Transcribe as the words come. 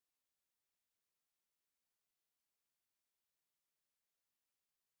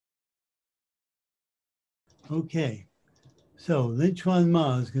Okay, so Lin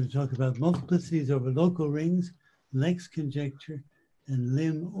Ma is going to talk about multiplicities over local rings, Lech's conjecture, and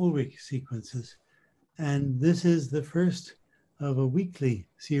Lim Ulrich sequences. And this is the first of a weekly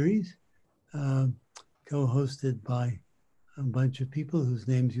series co-hosted by a bunch of people whose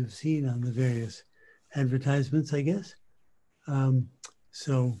names you've seen on the various advertisements, I guess.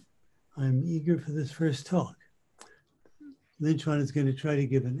 So I'm eager for this first talk. Lin is going to try to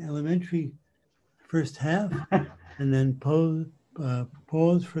give an elementary first half and then pause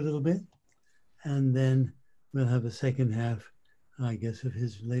for a little bit. And then we'll have a second half, I guess, of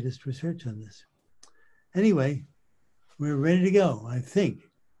his latest research on this. Anyway, we're ready to go, I think.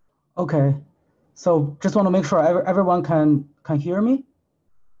 Okay, so just want to make sure everyone can hear me.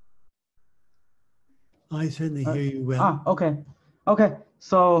 I certainly hear you well. Okay.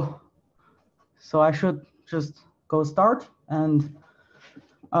 So I should just go start and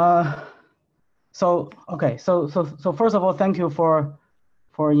so first of all, thank you for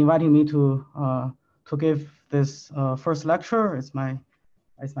inviting me to give this first lecture. It's my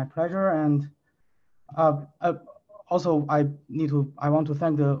pleasure, and also I want to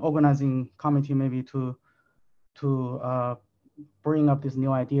thank the organizing committee maybe to bring up this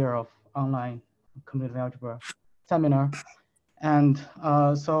new idea of online commutative algebra seminar. And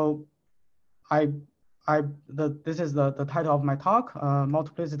so this is the title of my talk,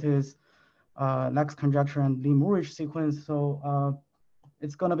 Multiplicities, Lech's Conjecture, and Lim Ulrich sequence. So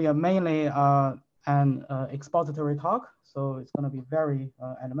it's going to be mainly an expository talk. So it's going to be very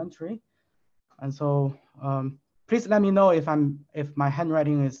elementary. And so please let me know if my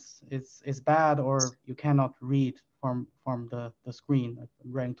handwriting is bad or you cannot read from the screen, like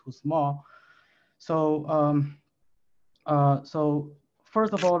writing too small. So so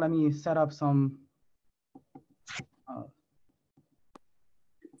first of all, let me set up some.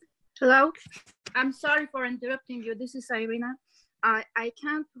 Hello, I'm sorry for interrupting you. This is Irina. I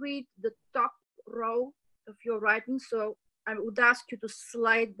can't read the top row of your writing, so I would ask you to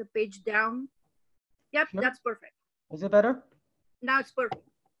slide the page down. Yep, sure. That's perfect. Is it better? Now it's perfect.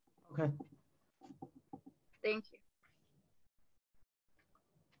 Okay. Thank you.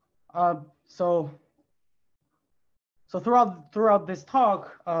 So throughout this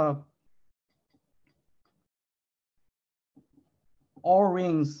talk, all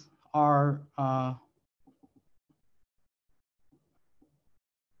rings are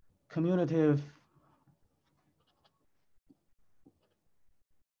commutative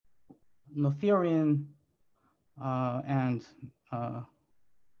Noetherian and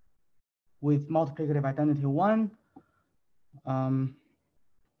with multiplicative identity 1.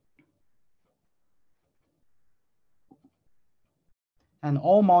 And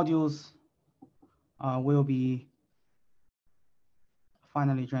all modules will be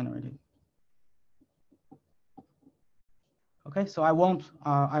finally generated. Okay, so I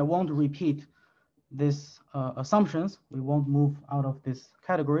won't repeat these assumptions. We won't move out of this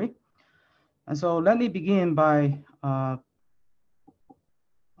category. And so let me begin by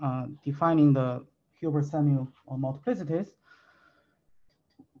defining the Hilbert Samuel multiplicities.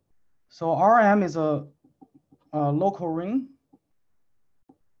 So Rm is a local ring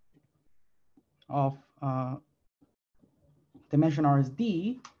of dimension R is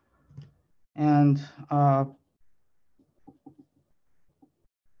D, and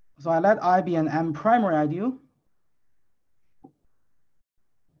so I let I be an M primary ideal.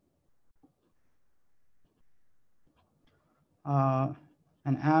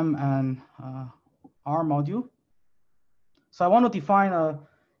 An M and R module. So I want to define a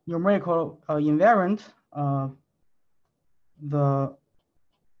numerical invariant, the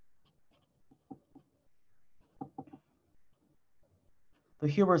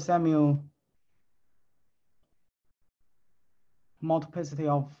Hilbert Samuel multiplicity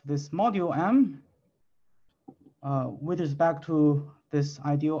of this module M with respect to this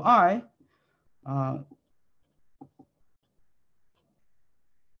ideal I.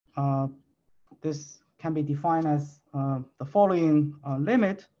 This can be defined as the following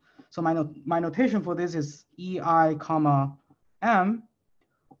limit. So my notation for this is EI comma M,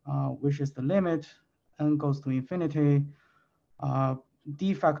 which is the limit n goes to infinity,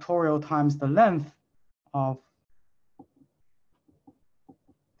 d factorial times the length of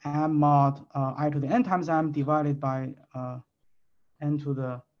m mod I to the n times m divided by n to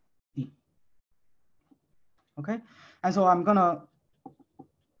the d. Okay, and so I'm gonna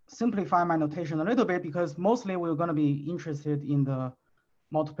simplify my notation a little bit because mostly we're going to be interested in the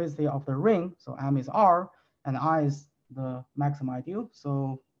multiplicity of the ring. So M is R and I is the maximum ideal.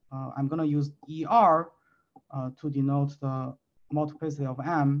 So I'm going to use ER to denote the multiplicity of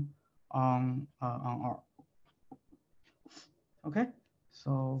M on R. Okay,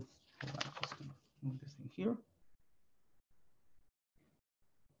 so I'm just gonna move this thing here.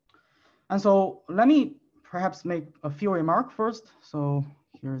 And so let me perhaps make a few remarks first. So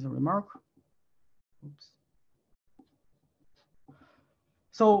here's a remark. Oops.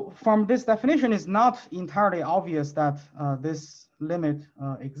 So from this definition, it's not entirely obvious that this limit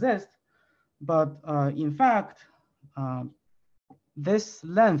exists, but in fact, this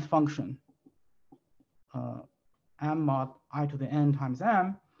length function, m mod I to the n times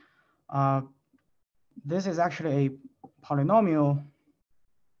m, this is actually a polynomial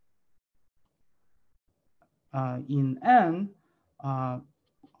in n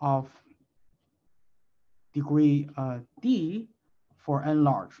of degree d for n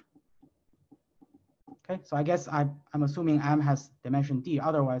large. Okay, so I guess I'm assuming m has dimension d.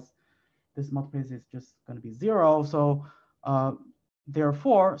 Otherwise, this multiplicity is just going to be 0. So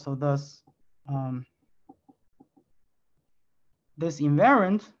therefore, so thus this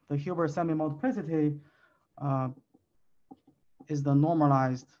invariant, the Hilbert Samuel multiplicity, is the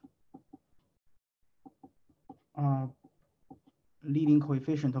normalized leading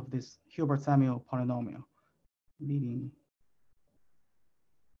coefficient of this Hilbert Samuel polynomial. Leading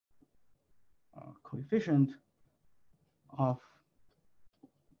coefficient of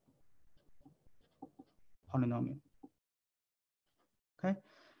polynomial. Okay,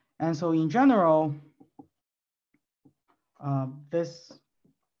 and so in general, this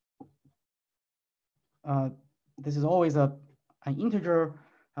is always an integer,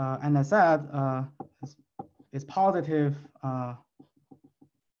 and as I said, is positive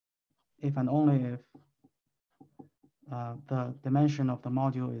if and only if the dimension of the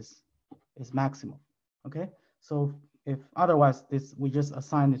module is maximal. Okay, so if otherwise, we just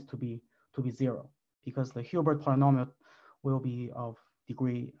assign this to be 0, because the Hilbert polynomial will be of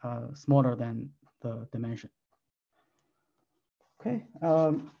degree smaller than the dimension. Okay,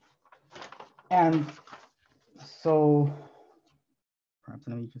 and so perhaps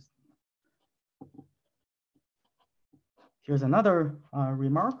let me just, here's another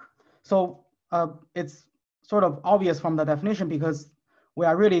remark. So it's sort of obvious from the definition, because we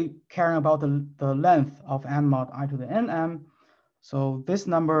are really caring about the length of m mod I to the nm. So this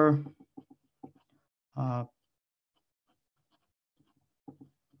number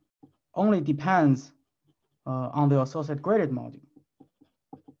only depends on the associated graded module.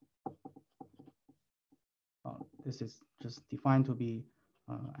 This is just defined to be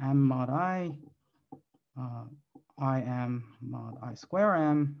m mod I, im mod I square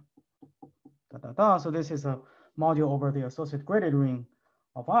m, da, da, da. So this is a module over the associated graded ring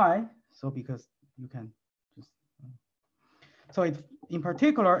of I. So because you can just, so it, in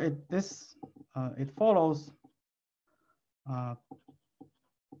particular, it follows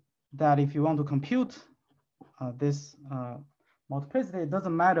that if you want to compute this multiplicity, it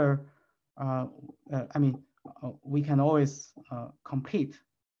doesn't matter. I mean, we can always complete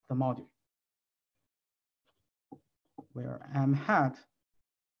the module where m hat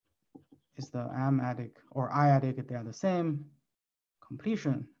is the m-adic or I-adic, they are the same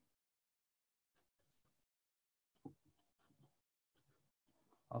completion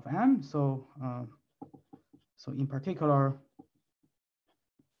of m. So so in particular,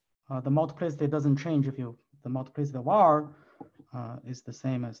 the multiplicity doesn't change if the multiplicity of R is the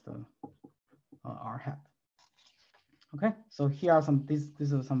same as the R hat. Okay, so here are some,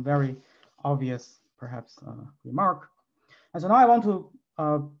 these are some very obvious, perhaps, remark. And so now I want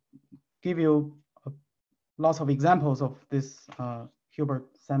to give you lots of examples of this Hilbert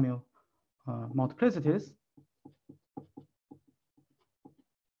Samuel multiplicities.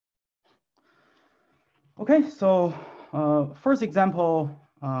 Okay, so first example,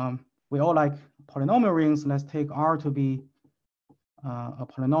 we all like polynomial rings. Let's take R to be a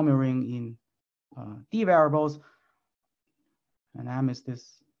polynomial ring in D variables, and M is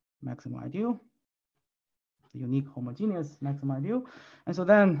this maximum ideal, the unique homogeneous maximum ideal. And so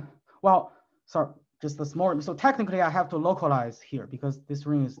then, well, sorry, just a small, so technically I have to localize here because this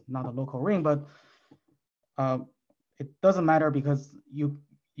ring is not a local ring, but it doesn't matter because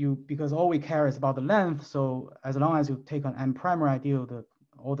because all we care is about the length. So as long as you take an M primary ideal,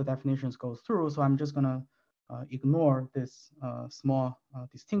 all the definitions goes through. So I'm just gonna ignore this small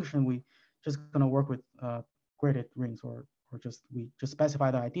distinction. We just gonna work with graded rings, or we just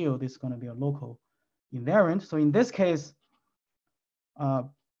specify the ideal. This is gonna be a local invariant. So in this case,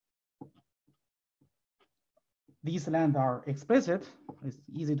 these lengths are explicit. It's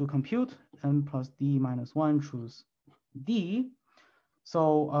easy to compute. N plus D minus 1 choose D.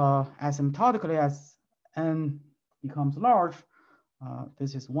 So asymptotically, as n becomes large,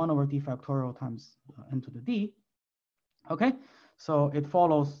 this is 1 over d factorial times n to the d. Okay, So it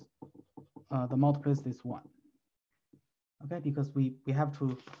follows the multiplicity is 1. Okay, because we have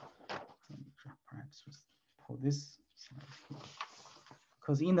to perhaps just pull this,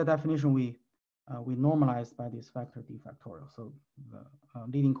 because in the definition we normalize by this factor d factorial. So the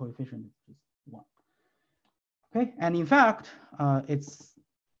leading coefficient is just 1. Okay, and in fact, it's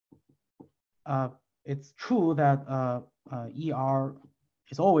true that ER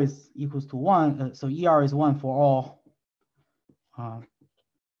is always equals to 1. So ER is 1 for all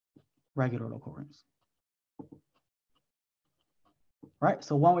regular local rings. Right.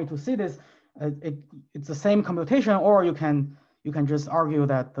 So one way to see this, it's the same computation, or you can just argue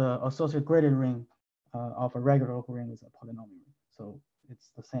that the associated graded ring of a regular local ring is a polynomial ring. So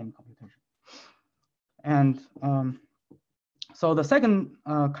it's the same computation. And so the second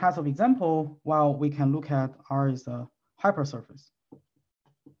class of example, well, we can look at R is a hypersurface.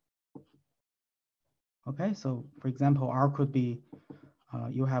 Okay, so for example, R could be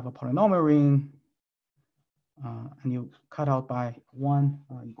you have a polynomial ring and you cut out by one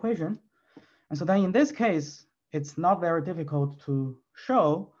equation. And so then in this case, it's not very difficult to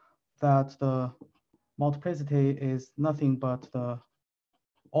show that the multiplicity is nothing but the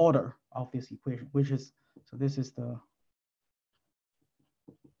order of this equation, which is, so this is the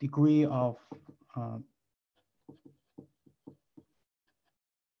degree of the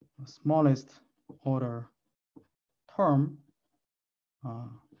smallest order term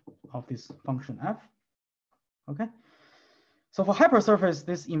of this function f. Okay, so for hypersurface,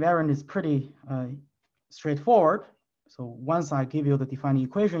 this invariant is pretty straightforward. So once I give you the defining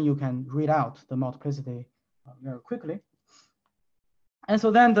equation, you can read out the multiplicity very quickly. And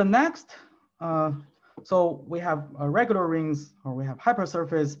so then the next, so we have regular rings, or we have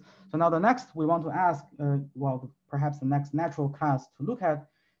hypersurface. So now the next we want to ask, well, perhaps the next natural class to look at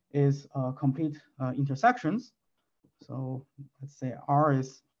is complete intersections. So let's say R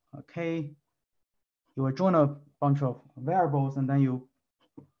is K. You will join a bunch of variables, and then you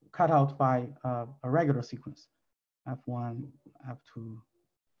cut out by a regular sequence, F1, F2,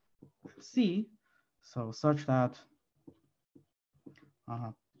 Fc. So such that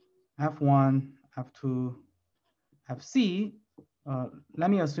F1, F2, Fc, let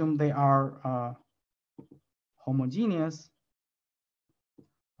me assume they are homogeneous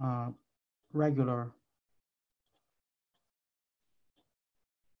regular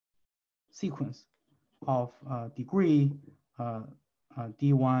sequence of degree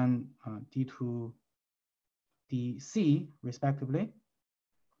D1, D2, DC, respectively.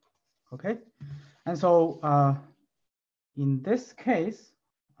 Okay, and so in this case,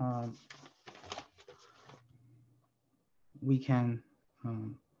 we can,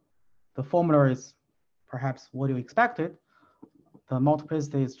 the formula is perhaps what you expected. The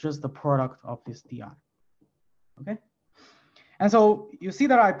multiplicity is just the product of this DI. Okay, and so you see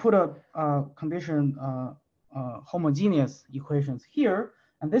that I put a condition homogeneous equations here,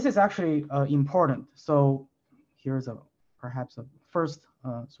 and this is actually important. So here's perhaps a first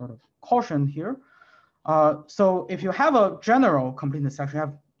sort of caution here. So if you have a general complete intersection, you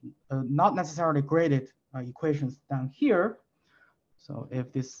have not necessarily graded equations down here. So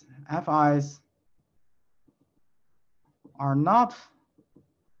if these Fi's are not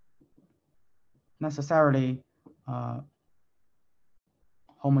necessarily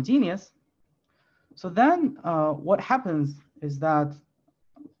homogeneous, so then what happens is that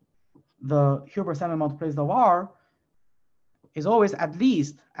the Hilbert Samuel multiplicity of R is always at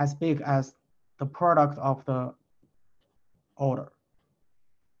least as big as the product of the order.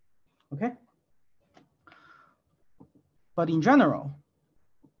 Okay? But in general,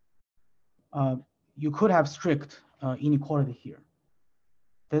 you could have strict inequality here.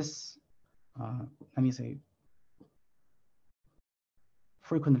 This, let me say,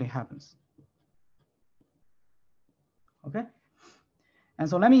 frequently happens. Okay? And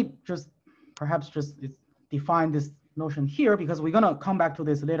so let me just perhaps just define this notion here, because we're going to come back to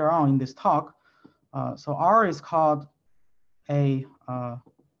this later on in this talk. So R is called a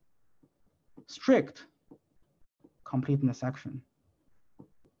strict complete intersection.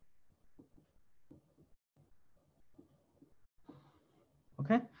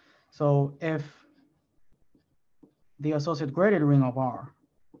 Okay, so if the associated graded ring of R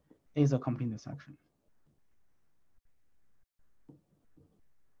is a complete intersection.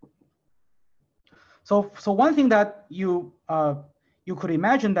 So one thing that you could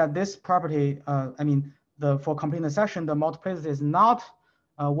imagine that this property, I mean, for complete intersection, the multiplicity is not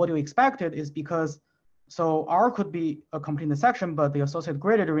what you expected, is because so R could be a complete intersection, but the associated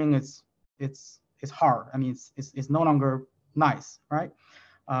graded ring is hard. I mean, it's no longer nice, right?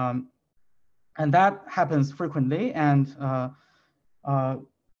 And that happens frequently, and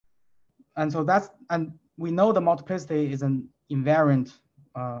And so and we know the multiplicity is an invariant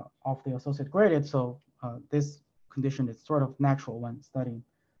of the associated gradient. So this condition is sort of natural when studying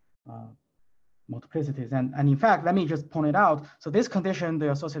multiplicities. And in fact, let me just point it out. So this condition,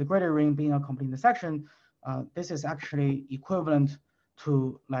 the associated gradient ring being a complete intersection, this is actually equivalent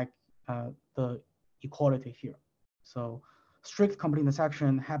to like the equality here. So strict complete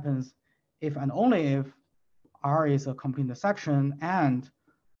intersection happens if and only if R is a complete intersection and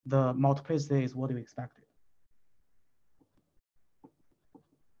the multiplicity is what you expected.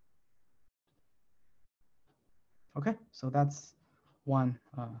 Okay, so that's one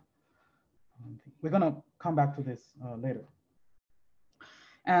thing. We're gonna come back to this later.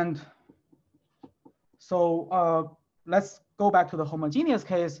 And so let's go back to the homogeneous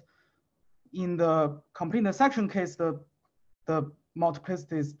case. In the complete intersection case, the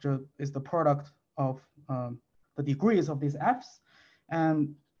multiplicity is the product of the degrees of these f's.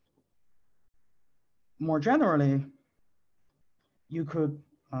 And more generally, you could,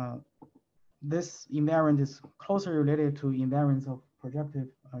 this invariant is closely related to invariance of projective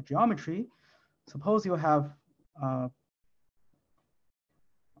geometry. Suppose you have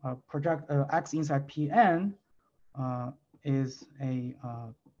X inside Pn is a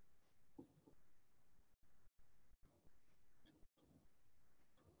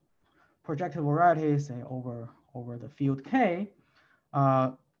projective variety, say over the field K.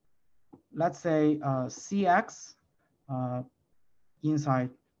 Let's say Cx inside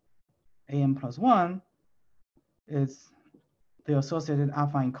Am plus 1 is the associated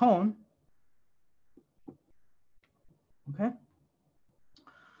affine cone. Okay.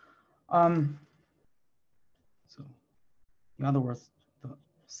 So in other words, the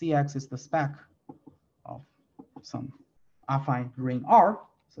Cx is the spec of some affine ring R,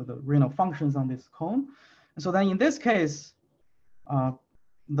 so the ring of functions on this cone. And so then in this case,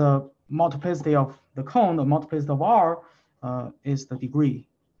 the multiplicity of the cone, the multiplicity of R, is the degree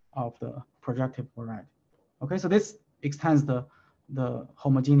of the projective variety. Okay, so this extends the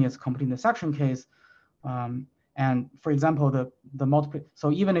homogeneous complete intersection case. And for example, the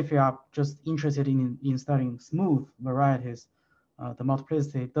so even if you are just interested in studying smooth varieties, the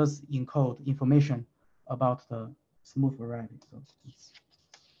multiplicity does encode information about the smooth variety. So it's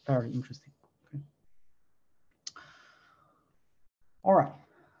very interesting. Okay. All right.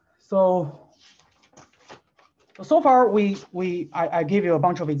 So far I gave you a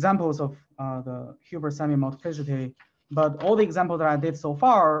bunch of examples of the Hilbert Samuel multiplicity, but all the examples that I did so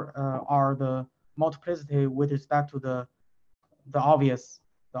far are the multiplicity with respect to the obvious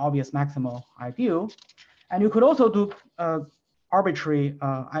maximal ideal. And you could also do arbitrary.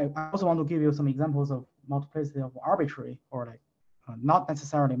 I also want to give you some examples of multiplicity of arbitrary or like not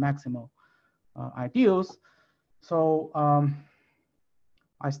necessarily maximal ideals. So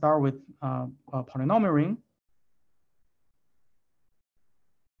I start with a polynomial ring.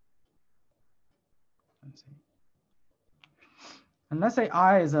 Let's see. And let's say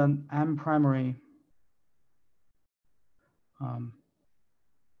I is an M primary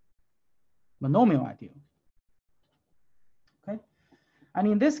monomial ideal. Okay, and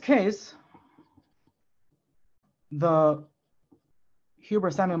in this case, the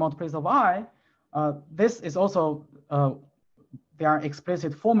Hilbert Samuel multiplicity of I, this is also there are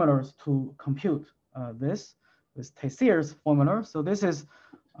explicit formulas to compute this Tessier's formula. So this is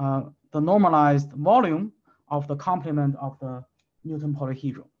the normalized volume of the complement of the Newton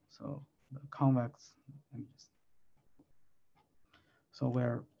polyhedral. So the convex. So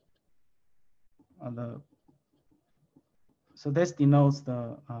where so this denotes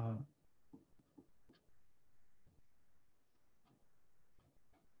the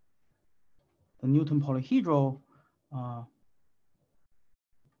Newton polyhedral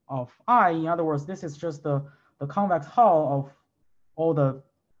of I. In other words, this is just the convex hull of all the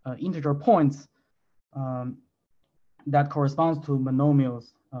integer points that corresponds to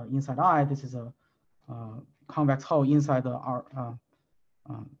monomials inside I. This is a convex hull inside the R.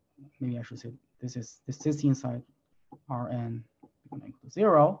 Maybe I should say this is inside Rn equal to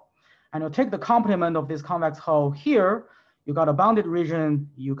 0. And you take the complement of this convex hull here. You got a bounded region.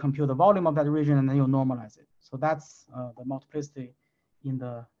 You compute the volume of that region, and then you normalize it. So that's the multiplicity in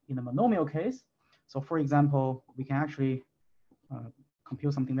the monomial case. So for example, we can actually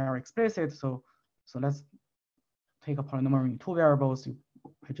compute something very explicit. So let's take a polynomial in two variables.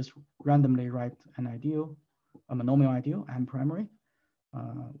 I just randomly write an ideal, a monomial ideal, M primary,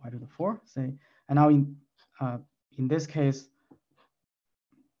 y to the 4, say. And now in this case,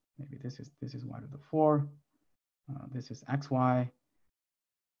 maybe this is y to the 4. This is xy,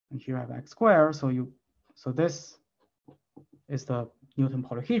 and here I have x squared. So this is the Newton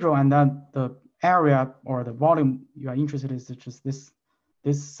polyhedral, and then the area or the volume you are interested in is just this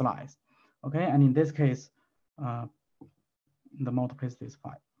slice. Okay, and in this case, the multiplicity is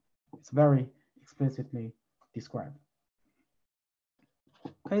 5. It's very explicitly described.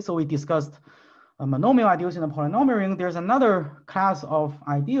 Okay, so we discussed monomial ideals in the polynomial ring. There's another class of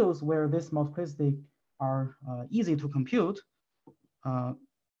ideals where this multiplicity are easy to compute.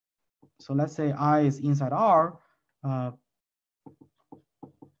 So let's say I is inside R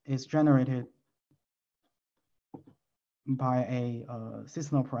is generated by a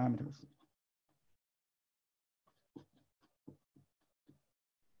system of parameters.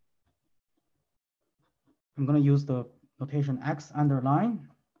 I'm going to use the notation x underline,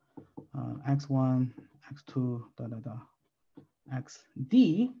 x1, x2,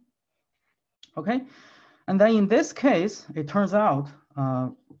 xd. Okay, and then in this case, it turns out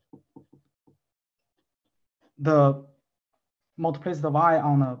the multiplicity of I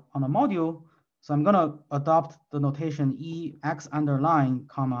on a module. So I'm going to adopt the notation E x underline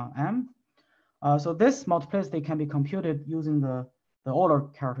comma m. So this multiplicity can be computed using the Euler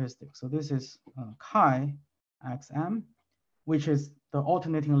characteristic. So this is chi xm, which is the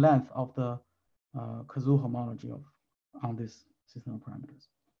alternating length of the Koszul homology on this system of parameters.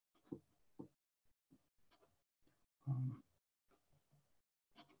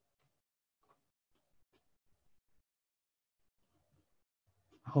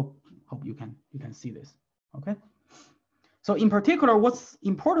 I hope you can see this. Okay. So in particular, what's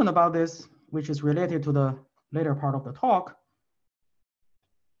important about this, which is related to the later part of the talk,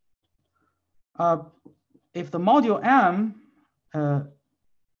 if the module M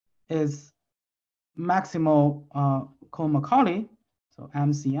is maximal Cohen Macaulay, so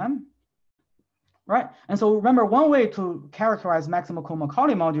MCM, right? And so remember, one way to characterize maximal Cohen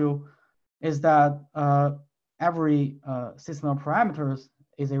Macaulay module is that every system of parameters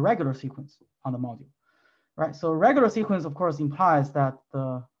is a regular sequence on the module, right? So regular sequence, of course, implies that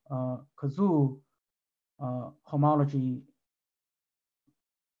the Koszul homology,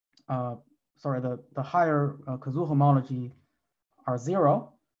 the higher Koszul homology are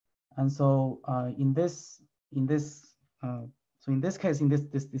 0, and so in this case, in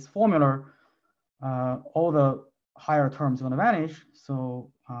this formula, all the higher terms are going to vanish.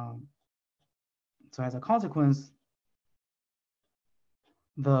 So so as a consequence,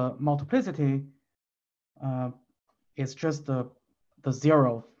 the multiplicity is just the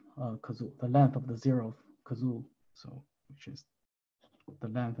zeroth Koszul, the length of the zeroth Koszul, so which is the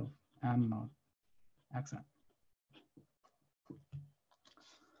length of m mod xm.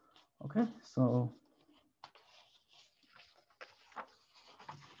 Okay, so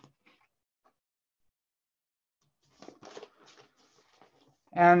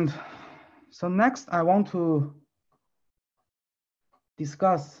and so next I want to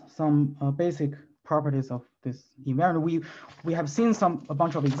discuss some basic properties of this invariant. We have seen a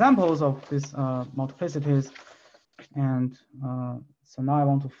bunch of examples of this multiplicities, and so now I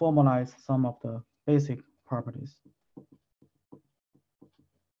want to formalize some of the basic properties.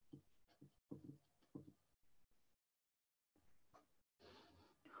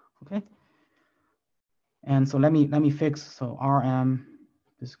 Okay, and so let me fix. So Rm,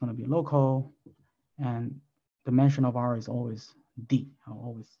 this is going to be local, and dimension of R is always D. I'll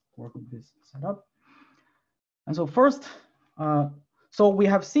always work with this setup. And so first, so we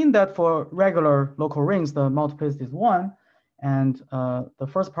have seen that for regular local rings, the multiplicity is 1, and the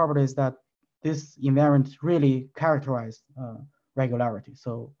first property is that this invariant really characterizes regularity.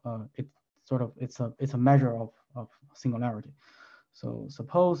 So it's a measure of singularity. So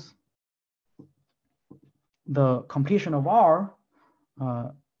suppose the completion of R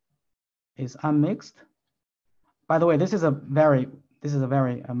is unmixed. By the way, this is a very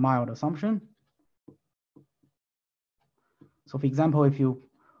mild assumption. So for example, if you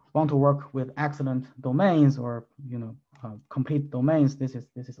want to work with excellent domains or complete domains, this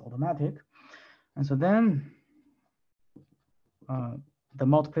is automatic. And so then the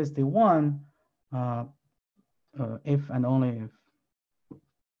multiplicity 1 if and only if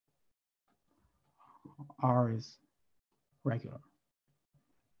R is regular.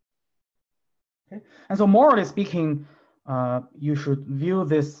 Okay, and so morally speaking, you should view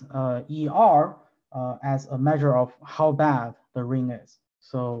this ER as a measure of how bad the ring is.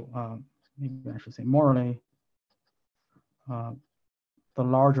 So maybe I should say morally, the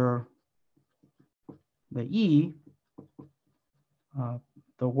larger the E,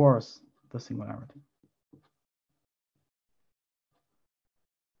 the worse the singularity.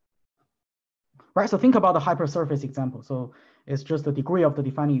 Right, so think about the hypersurface example. So it's just the degree of the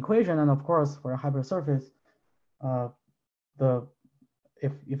defining equation, and of course, for a hypersurface,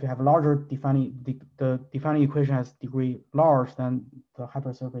 if you have larger the defining equation has degree large, then the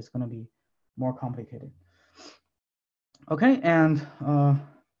hypersurface is going to be more complicated. Okay, and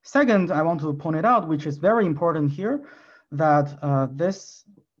second, I want to point it out, which is very important here, that this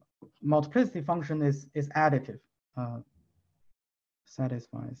multiplicity function is additive,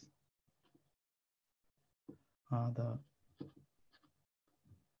 satisfies the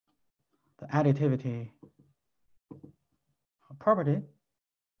additivity property.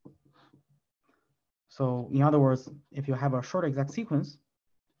 So in other words, if you have a short exact sequence,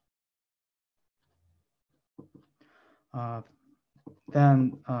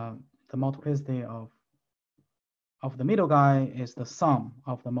 then the multiplicity of the middle guy is the sum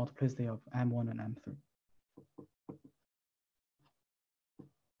of the multiplicity of M1 and M3.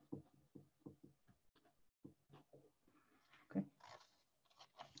 Okay.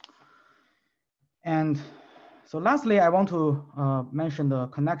 And so lastly, I want to mention the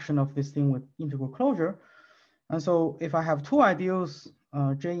connection of this thing with integral closure. And so if I have two ideals,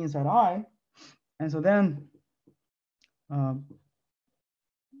 J inside I, and so then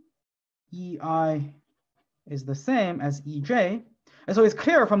EI is the same as EJ. And so it's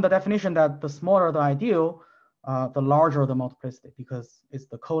clear from the definition that the smaller the ideal, the larger the multiplicity, because it's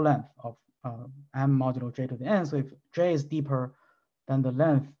the co-length of M modulo J to the N. So if J is deeper, then the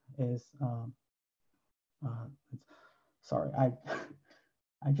length is, sorry, I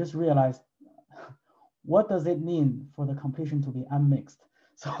just realized, what does it mean for the completion to be M mixed?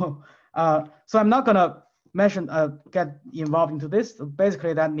 So, so I'm not gonna mention, get involved into this.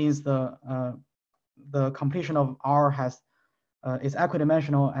 Basically, that means the completion of R is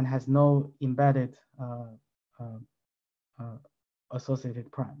equidimensional and has no embedded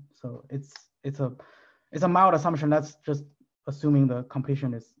associated prime. So it's a mild assumption. That's just assuming the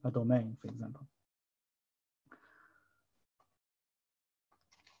completion is a domain, for example.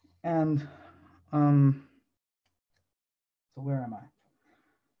 And so where am I?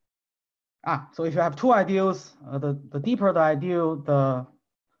 So if you have two ideals, the deeper the ideal, the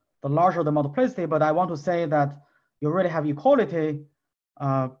larger the multiplicity. But I want to say that you already have equality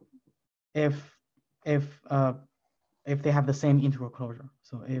if they have the same integral closure.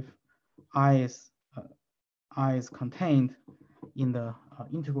 So if I is contained in the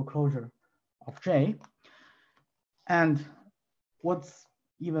integral closure of J. And what's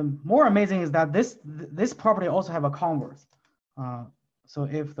even more amazing is that this property also have a converse. So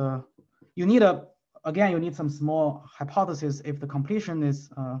if you need some small hypothesis. If the completion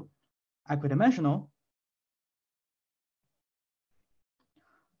is equidimensional,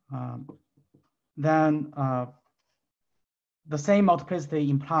 then the same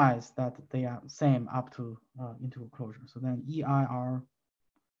multiplicity implies that they are same up to integral closure. So then EIR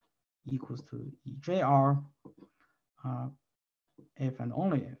equals to EJR if and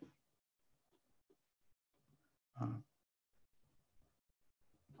only if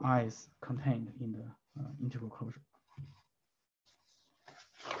I is contained in the integral closure.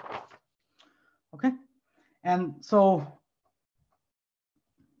 Okay, and so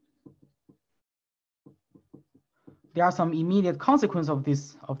there are some immediate consequences of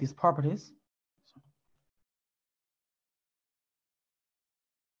these properties.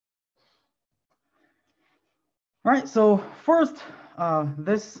 All right, so first,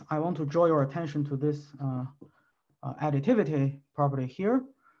 I want to draw your attention to this additivity property here.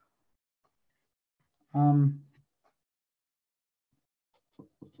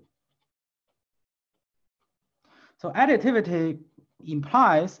 So additivity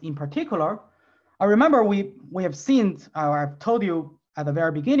implies, in particular, I remember we have seen, I've told you at the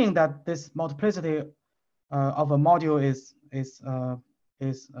very beginning that this multiplicity of a module is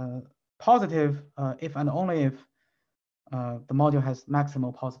positive if and only if the module has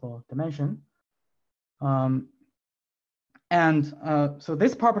maximal possible dimension. So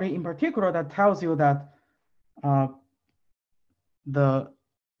this property in particular that tells you that the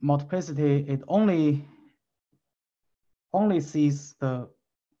multiplicity, it only sees the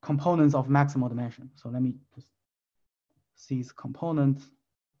components of maximal dimension. So let me just seize components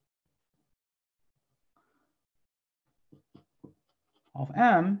of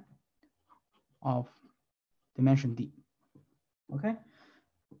M of dimension D. Okay.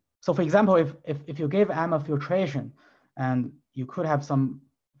 So for example, if you give M a filtration and you could have some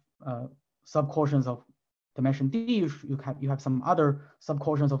subquotients of dimension D, you have some other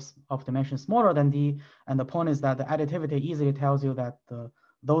subquotients of dimension smaller than D. And the point is that the additivity easily tells you that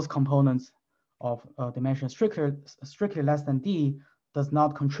those components of dimension strictly less than D does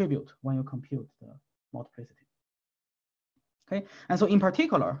not contribute when you compute the multiplicity. Okay, and so in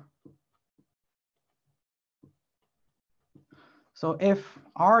particular, So if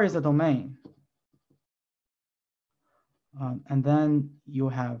R is a domain, and then you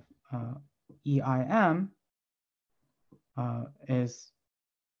have EIM is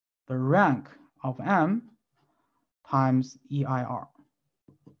the rank of M times EIR.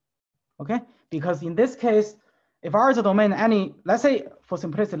 Okay, because in this case, if R is a domain, let's say for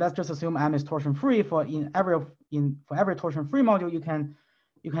simplicity, let's just assume M is torsion free. For every torsion free module, you can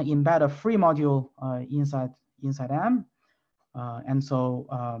embed a free module inside M, and so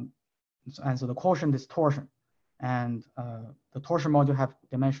the quotient is torsion, and the torsion module have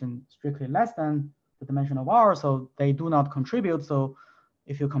dimension strictly less than the dimension of R, so they do not contribute. So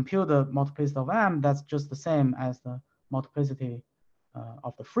if you compute the multiplicity of M, that's just the same as the multiplicity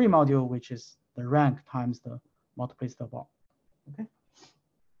of the free module, which is the rank times the multiplicity of R. Okay.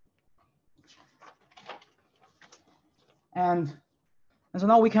 And so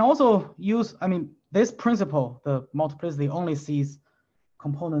now we can also use, this principle, the multiplicity only sees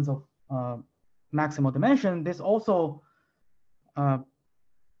components of maximal dimension. This also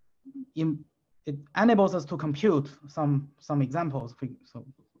it enables us to compute some examples. So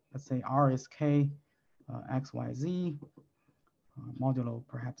let's say R is K, X, Y, Z, modulo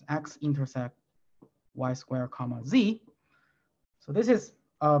perhaps X intersect Y square comma Z. So this is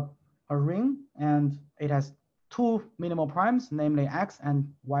a ring, and it has two minimal primes, namely X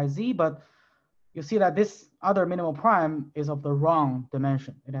and YZ, but you see that this other minimal prime is of the wrong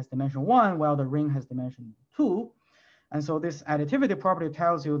dimension. It has dimension 1, while the ring has dimension 2. And so this additivity property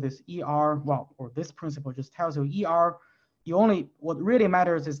tells you this ER, or this principle just tells you ER, what really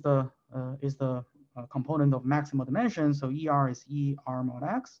matters is the component of maximal dimension. So ER is ER mod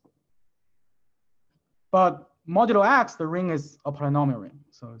X. But modulo X, the ring is a polynomial ring.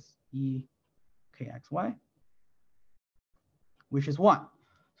 So it's EKXY, which is 1.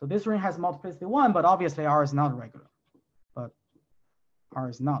 So this ring has multiplicity 1, but obviously R is not regular. So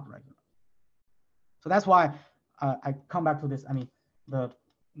that's why I come back to this.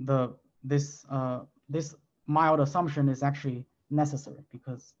 This mild assumption is actually necessary,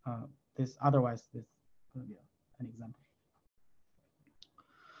 because otherwise this could be an example.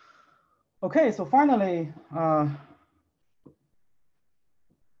 Okay, so finally,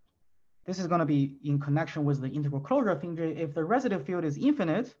 this is going to be in connection with the integral closure thing. If the residue field is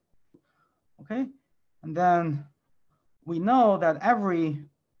infinite, okay, and then we know that every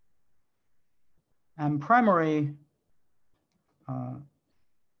primary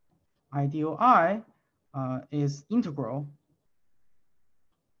ideal I is integral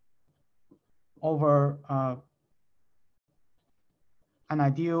over an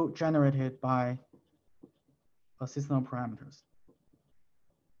ideal generated by a system of parameters.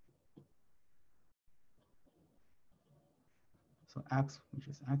 So X, which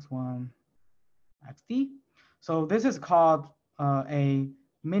is X1, XD. So this is called a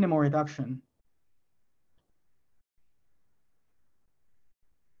minimal reduction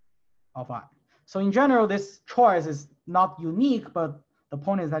of I. So in general, this choice is not unique, but the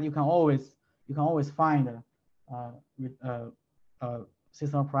point is that you can always find a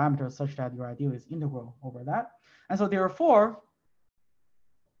system of parameters such that your ideal is integral over that. And so therefore,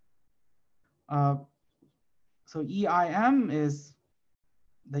 so EIM is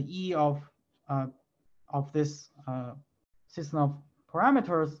the E of this system of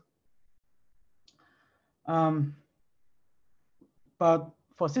parameters. But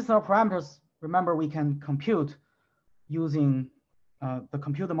for system of parameters, remember we can compute using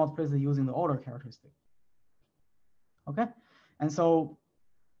compute the multiplicity using the Euler characteristic. Okay, and so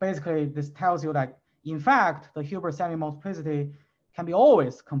basically this tells you that in fact the Hilbert Samuel multiplicity can be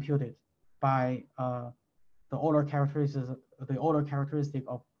always computed by the Euler characteristic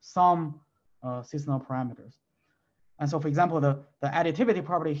of some system of parameters. And so, for example, the additivity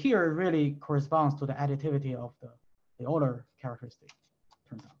property here really corresponds to the additivity of the Euler characteristic,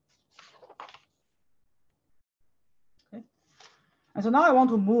 turns out. Okay. And so now I want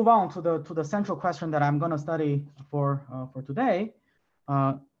to move on to the central question that I'm going to study for today.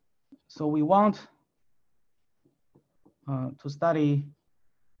 So we want to study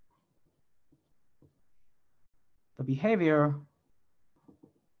the behavior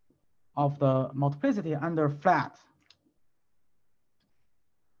of the multiplicity under flat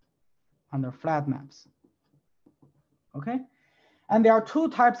maps. Okay, and there are two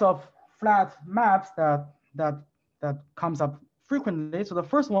types of flat maps that comes up frequently. So the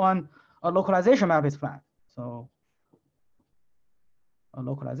first one, a localization map, is flat. So a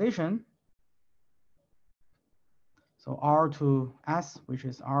localization. So R to S, which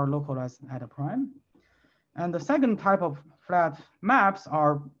is R localized at a prime. And the second type of flat maps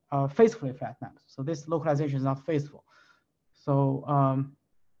are faithfully flat maps. So this localization is not faithful. So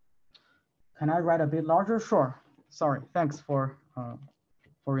can I write a bit larger? Sure. Sorry. Thanks for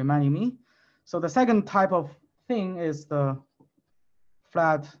reminding me. So the second type of thing is the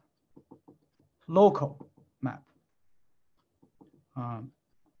flat local map.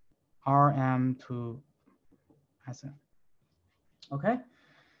 Rm to Sm. Okay.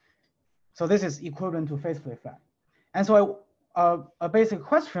 So this is equivalent to faithfully flat. And so a basic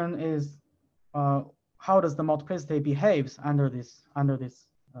question is, how does the multiplicity behaves under this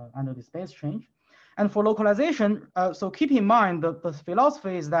base change? And for localization, so keep in mind that the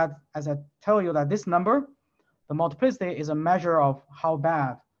philosophy is that, as I tell you, that this number, the multiplicity, is a measure of how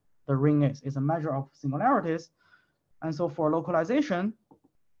bad the ring is a measure of singularities. And so for localization,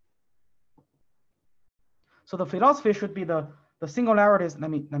 so the philosophy should be the singularities. Let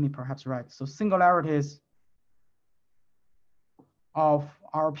me perhaps write. So singularities of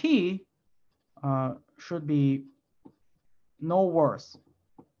Rp should be no worse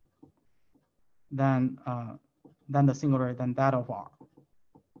than the singularity than that of R.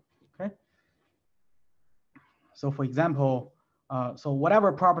 Okay. So for example, so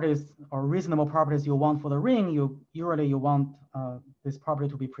whatever properties or reasonable properties you want for the ring, you usually want this property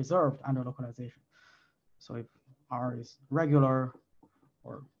to be preserved under localization. So if R is regular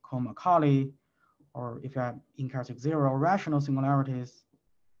or Cohen Macaulay, or if you have in characteristic 0 rational singularities,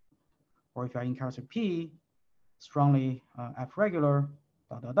 or if you have in characteristic P strongly F regular,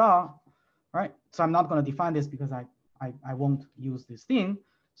 right? So I'm not going to define this because I won't use this thing.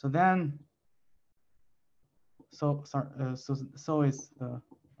 So then, so is the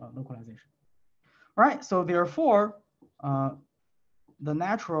localization. All right. So therefore, the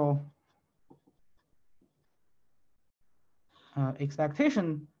natural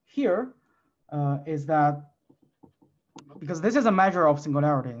expectation here is that, because this is a measure of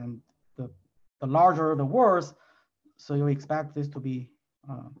singularity, and the larger the worse, so you expect this to be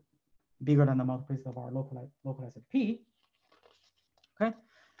bigger than the multiplicity of our localized P. Okay,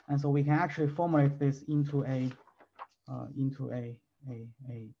 and so we can actually formulate this into a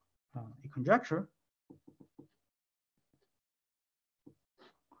conjecture.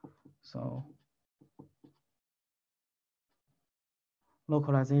 So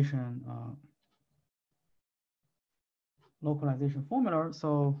localization formula.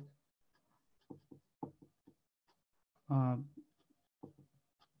 So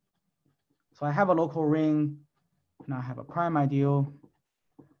so I have a local ring, and I have a prime ideal,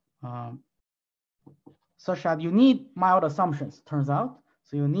 such that you need mild assumptions, turns out.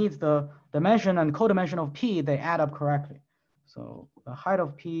 So you need the dimension and codimension of P, they add up correctly. So the height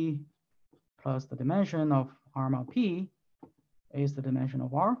of P plus the dimension of R mod P is the dimension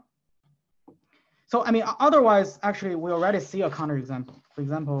of R. So I mean, otherwise, actually, we already see a counterexample. For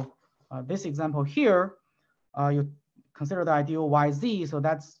example, this example here, you consider the ideal YZ, so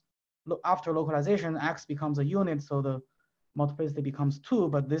that's after localization, X becomes a unit, so the multiplicity becomes 2,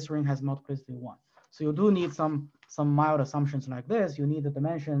 but this ring has multiplicity 1. So you do need some mild assumptions like this. You need the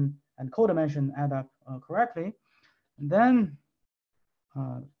dimension and codimension add up correctly. And then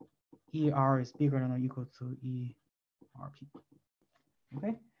ER is bigger than or equal to ERP.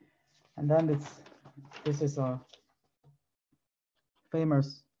 Okay, and then this is a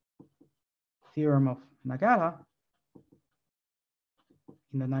famous theorem of Nagata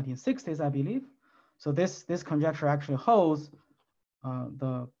in the 1960s, I believe. So this conjecture actually holds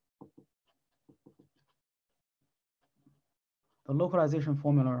the localization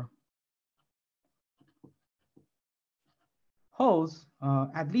formula holds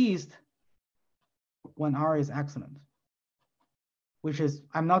at least when R is excellent, which is,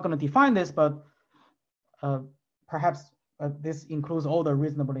 I'm not going to define this, but perhaps this includes all the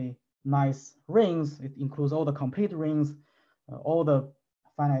reasonably nice rings. It includes all the complete rings, all the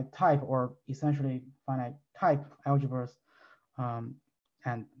finite type or essentially finite type algebras,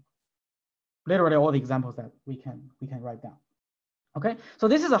 and literally all the examples that we can write down. Okay, so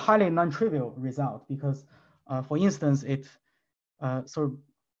this is a highly non-trivial result because, for instance, so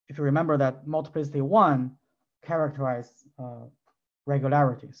if you remember that multiplicity 1 characterizes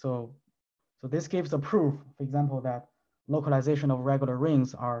regularity. So this gives a proof, for example, that localization of regular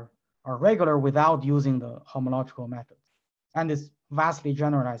rings are regular without using the homological method. And it's vastly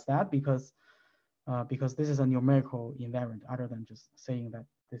generalized that because this is a numerical invariant other than just saying that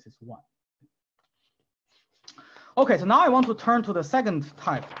this is 1. Okay, so now I want to turn to the second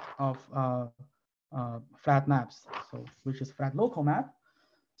type of flat maps, so which is flat local map.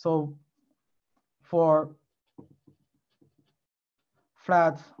 So for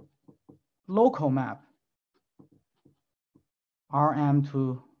flat local map, Rm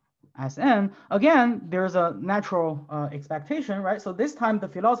to Sn. Again, there's a natural expectation, right? So this time the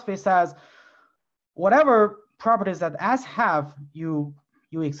philosophy says whatever properties that S have, you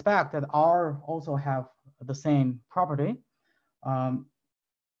expect that R also have the same property. And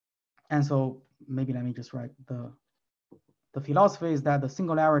so maybe let me just write the philosophy is that the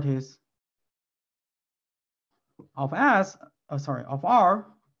singularities of of R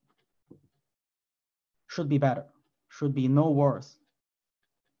should be better, should be no worse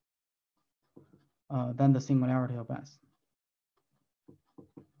than the singularity of S.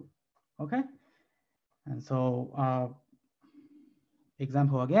 Okay, and so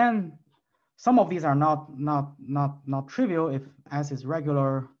example again, some of these are not trivial. If S is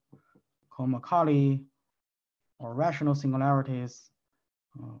regular, Cohen Macaulay, or rational singularities,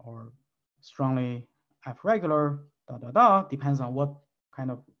 or strongly F regular, depends on what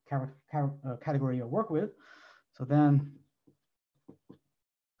kind of category you work with. So then,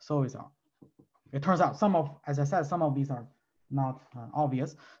 so is R. It turns out as I said, some of these are not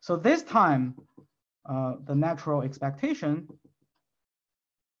obvious. So this time, the natural expectation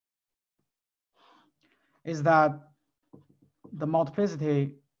is that the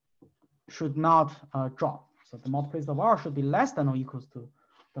multiplicity should not drop. So the multiplicity of R should be less than or equals to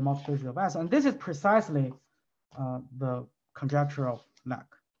the multiplicity of S. And this is precisely the conjecture of Lech.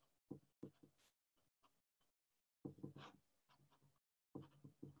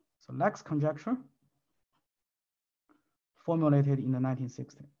 So Lech's conjecture, formulated in the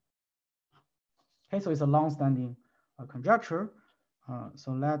 1960s. Okay, so it's a long-standing conjecture.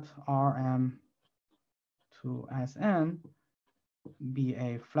 So let Rm to Sn be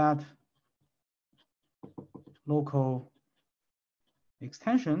a flat local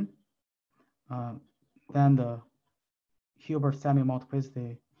extension, then the Hilbert Samuel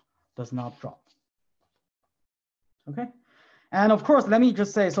multiplicity does not drop. Okay, and of course, let me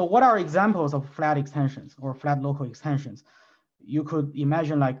just say, so what are examples of flat extensions or flat local extensions? You could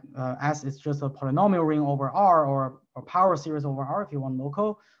imagine like S is just a polynomial ring over R or a power series over R if you want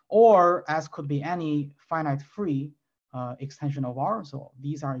local, or S could be any finite free extension of R. So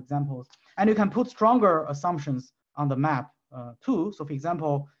these are examples. And you can put stronger assumptions on the map too. So for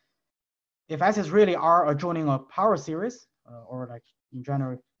example, if S is really R adjoining a power series, or like in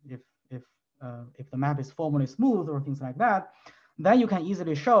general, if the map is formally smooth or things like that, then you can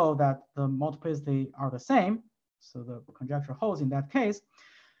easily show that the multiplicity are the same. So the conjecture holds in that case.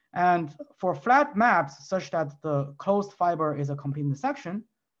 And for flat maps such that the closed fiber is a complete intersection,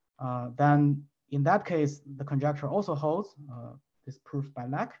 then in that case, the conjecture also holds. This proved by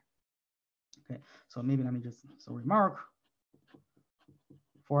Lech. Okay, so maybe let me just remark.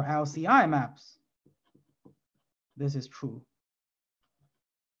 For LCI maps, this is true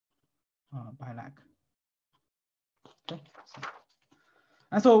by Lech. Okay,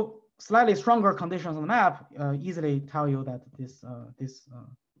 and so slightly stronger conditions on the map easily tell you that this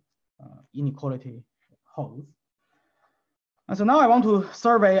inequality holds. And so now I want to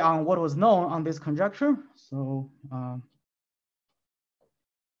survey on what was known on this conjecture. So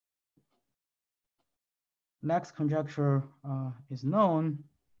Lech's conjecture is known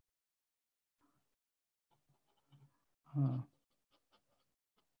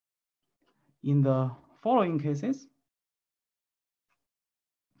in the following cases.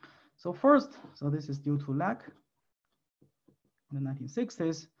 So first, so this is due to Lech in the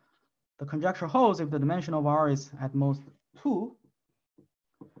 1960s. The conjecture holds if the dimension of R is at most 2.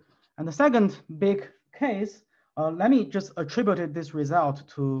 And the second big case, let me just attribute this result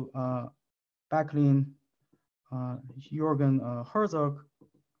to Backlin, Jürgen Herzog,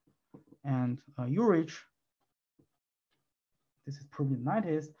 and Ulrich. This is proved in the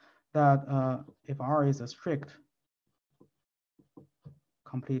 90s, that if R is a strict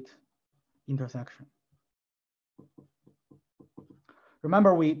complete intersection.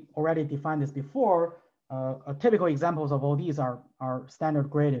 Remember, we already defined this before. Typical examples of all these are standard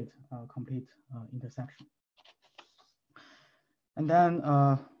graded complete intersection. And then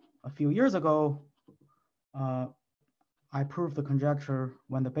a few years ago, I proved the conjecture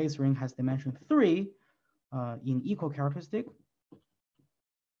when the base ring has dimension 3 in equal characteristic.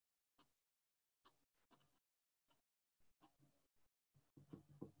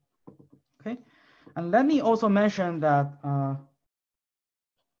 Okay, and let me also mention that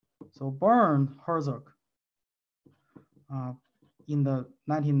so Byrne Herzog in the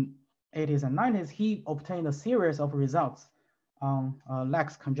 1980s and 90s, he obtained a series of results on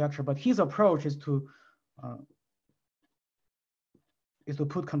Lech's conjecture, but his approach is to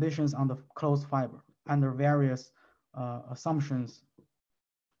put conditions on the closed fiber under various assumptions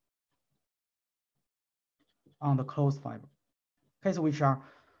on the closed fiber. Okay, so which are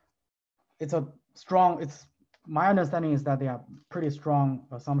it's a strong, my understanding is that they are pretty strong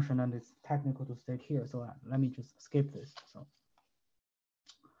assumption, and it's technical to state here. So let me just skip this. So,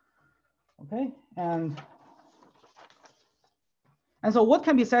 okay, and so what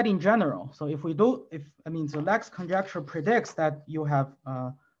can be said in general? So if we do, so Lech's conjecture predicts that you have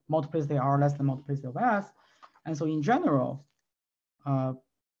multiplicity R less than multiplicity of S. And so in general,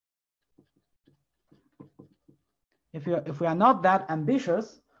 if we are not that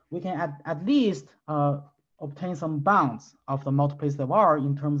ambitious, we can at least obtain some bounds of the multiplicity of R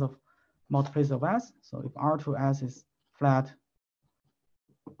in terms of multiplicity of S. So if R to S is flat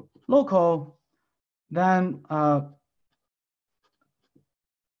local, then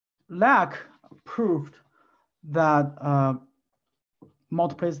Lech proved that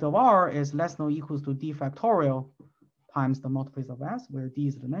multiplicity of R is less than or equals to d factorial times the multiplicity of S, where d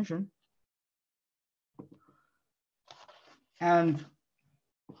is the dimension. And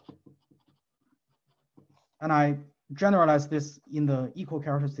I generalize this in the equal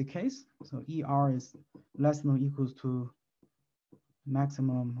characteristic case. So ER is less than or equals to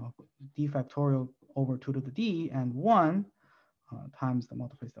maximum of d factorial over 2 to the d and 1 times the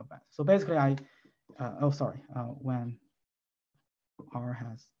multiplicity of S. So basically when R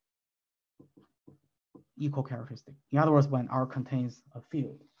has equal characteristic. In other words, when R contains a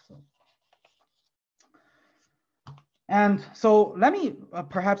field. And so let me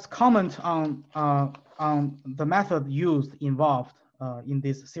perhaps comment on the method involved in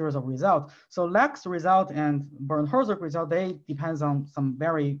this series of results. So Lech's result and Bernd-Herzog result, they depends on some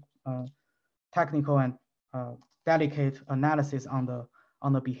very technical and delicate analysis on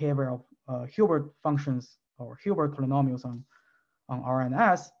the behavior of Hilbert functions or Hilbert polynomials on R and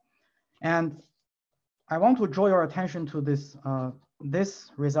S. And I want to draw your attention to this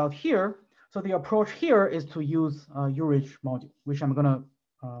this result here. So the approach here is to use Ulrich module, which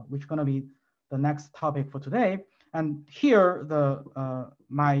gonna be the next topic for today. And here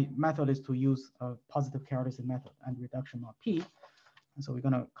my method is to use a positive characteristic method and reduction mod P. And so we're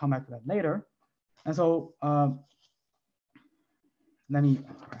gonna come back to that later. And so let me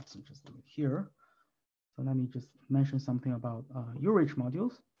perhaps just do it here. So let me just mention something about Ulrich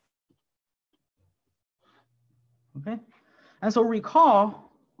modules. Okay, and so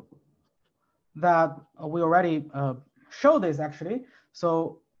recall that we already showed this actually.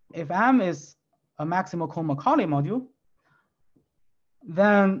 So if M is a maximal Cohen Macaulay module,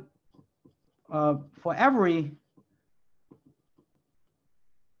 then for every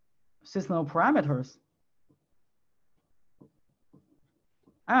system of parameters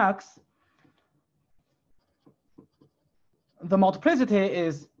X, the multiplicity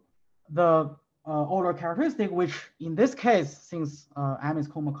is the Euler characteristic, which in this case, since M is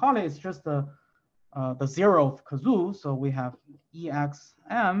Cohen Macaulay, is just the zeroth Koszul. So we have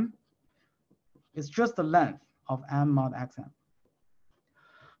EXM is just the length of M mod XM.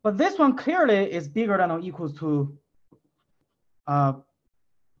 But this one clearly is bigger than or equals to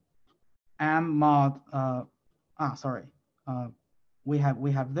M mod. We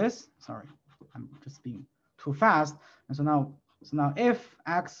have this. Sorry, I'm just being too fast. And so now if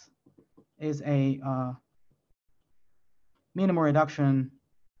X is a minimal reduction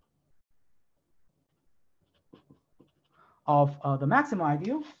of the maximal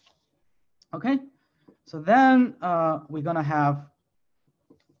ideal. Okay, so then we're gonna have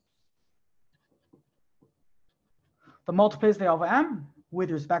the multiplicity of M with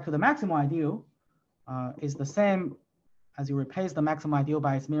respect to the maximal ideal is the same as you replace the maximal ideal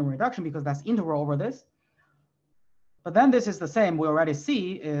by its minimal reduction, because that's integral over this. But then this is the same. We already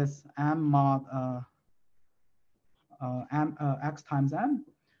see is M mod X times M.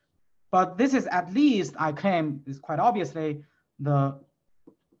 But this is at least, I claim, is quite obviously the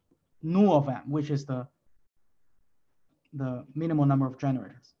nu of M, which is the minimal number of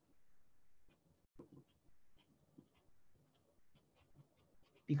generators.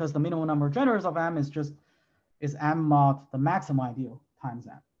 Because the minimal number of generators of M is M mod the maximal ideal times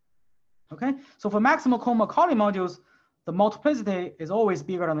M. Okay, so for maximal Cohen Macaulay modules, the multiplicity is always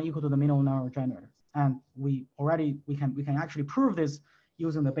bigger than or equal to the minimal number of generators. And we can actually prove this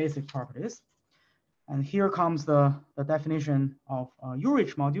using the basic properties. And here comes the definition of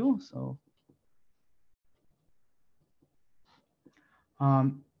Ulrich module. So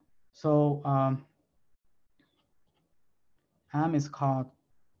M is called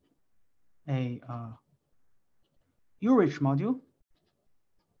a Ulrich module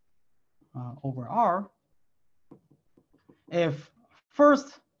over R. If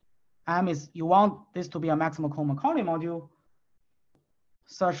first M is, you want this to be a maximal Cohen Macaulay module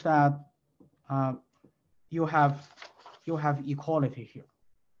such that you have equality here.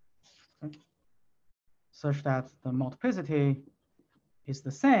 Okay? such that the multiplicity is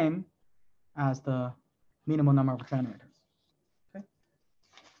the same as the minimum number of generators. Okay.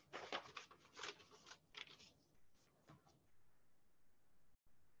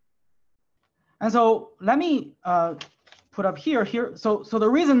 And so let me put up here. So the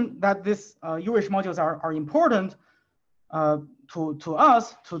reason that this Ulrich modules are important to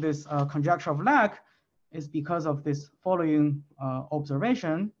us, to this conjecture of Lech, is because of this following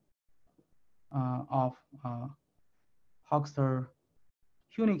observation of Hochster,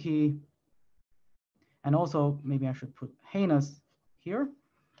 Hunicke, and also maybe I should put Haynes here.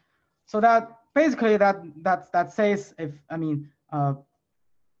 So that basically that says, if I mean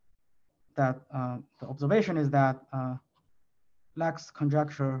that the observation is that Lech's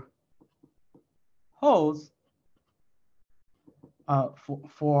conjecture holds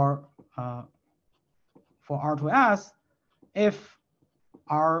for R2S if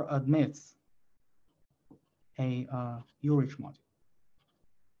R admits a Ulrich module.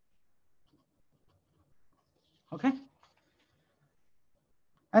 Okay.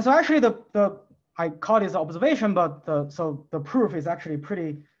 And so actually I call this observation, but so the proof is actually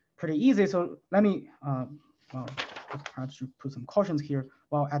pretty easy. So let me well, perhaps should put some cautions here.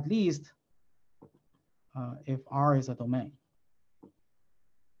 Well, at least if R is a domain.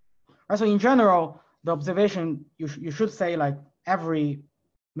 Right, so in general, the observation you should say like every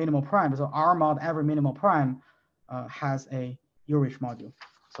minimal prime. So R mod every minimal prime has a Ulrich module.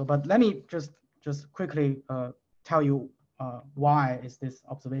 So, but let me just quickly tell you why is this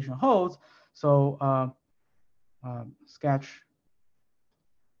observation holds. So sketch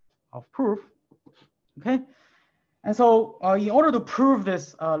of proof. Okay. And so in order to prove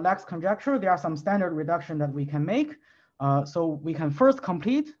this Lech's conjecture, there are some standard reduction that we can make. So we can first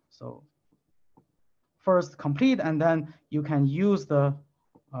complete. So first complete, and then you can use the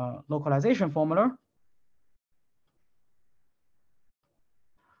localization formula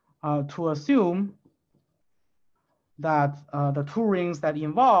to assume that the two rings that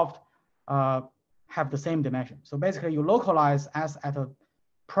involved have the same dimension. So basically you localize S at a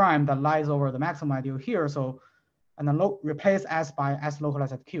prime that lies over the maximum ideal here. So, and then replace S by S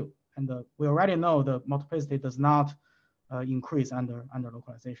localized at Q. And we already know the multiplicity does not increase under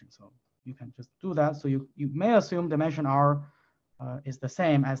localization. So you can just do that. So you may assume dimension R is the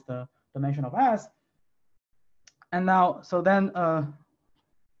same as the dimension of S. And now, so then,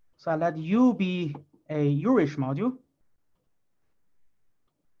 so I let U be a Ulrich module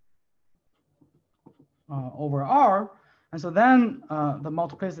over R. And so then the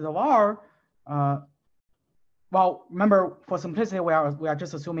multiplicity of R, well, remember for simplicity, we are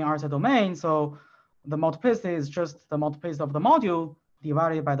just assuming R is a domain. So the multiplicity is just the multiplicity of the module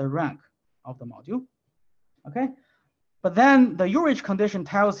divided by the rank of the module. Okay. But then the Ulrich condition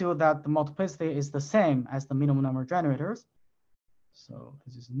tells you that the multiplicity is the same as the minimum number of generators. So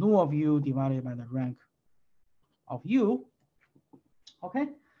this is nu of U divided by the rank of U. Okay.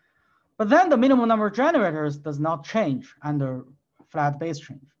 But then the minimum number of generators does not change under flat base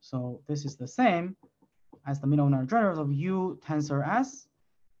change. So this is the same as the minimum number of generators of U tensor S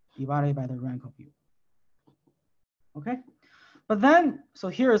divided by the rank of U. Okay. But then, so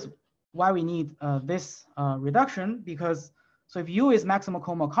here's why we need this reduction, because so if U is maximal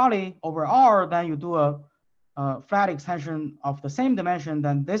Cohen Macaulay over R, then you do a flat extension of the same dimension,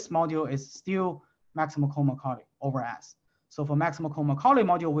 then this module is still maximal Cohen Macaulay over S. So for maximal Cohen Macaulay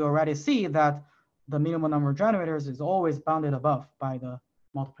module, we already see that the minimum number of generators is always bounded above by the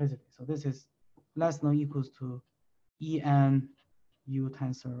multiplicity. So this is less than or equals to En U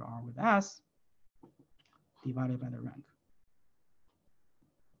tensor R with S divided by the rank.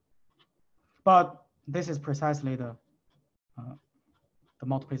 But this is precisely the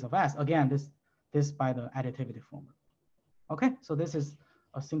multiplicity of S. Again, this by the additivity formula. Okay, so this is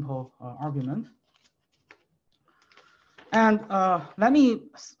a simple argument. And let me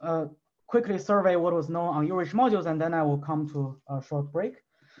quickly survey what was known on Ulrich modules, and then I will come to a short break.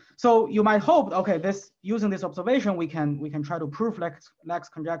 So you might hope, okay, using this observation, we can try to prove Lech's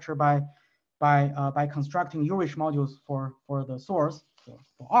conjecture by constructing Ulrich modules for the source, so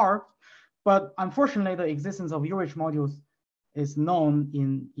for R. But unfortunately, the existence of Ulrich modules is known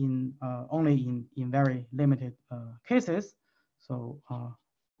only in very limited cases. So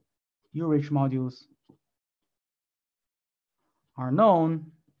Ulrich modules are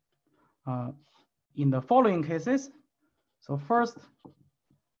known in the following cases. So first,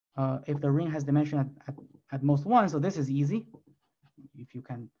 if the ring has dimension at most one, so this is easy. If you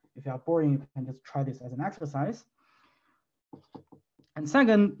are boring, you can just try this as an exercise. And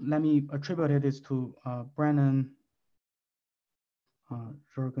second, let me attribute this to Brennan,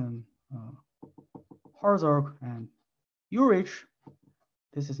 Jurgen, Herzog and Ulrich.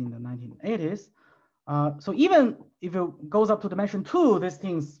 This is in the 1980s. So even if it goes up to dimension 2, these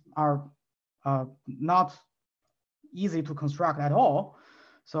things are not easy to construct at all.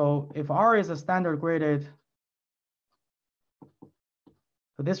 So if R is a standard graded,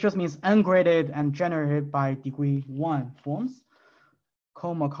 so this just means ungraded and generated by degree 1 forms,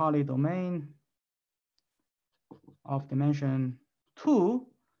 Cohen Macaulay domain of dimension 2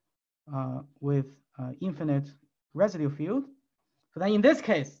 with infinite residue field. So then in this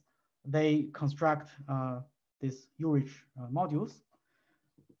case, they construct these Ulrich modules.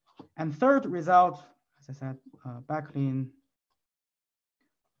 And third result, as I said, Backlin,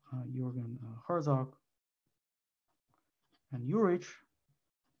 Jürgen Herzog, and Ulrich.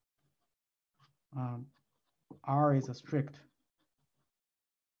 R is a strict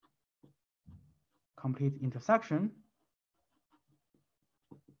complete intersection.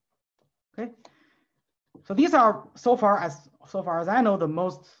 Okay, so these are so far as I know the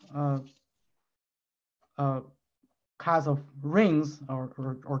most class of rings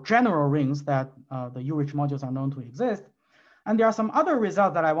or general rings that the Ulrich modules are known to exist. And there are some other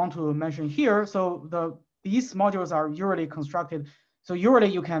results that I want to mention here. So these modules are usually constructed. So usually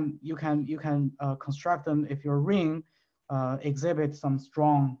you can construct them if your ring exhibits some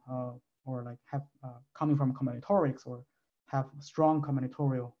strong or like have coming from combinatorics or have strong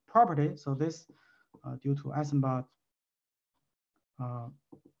combinatorial property. So this due to Eisenbach,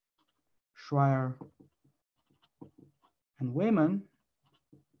 Schreier, and Wayman,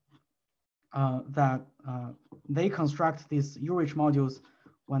 that they construct these Ulrich modules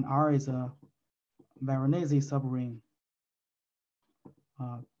when R is a Veronese subring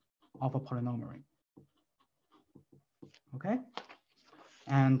of a polynomial ring. Okay,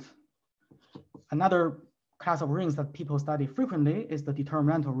 and another class of rings that people study frequently is the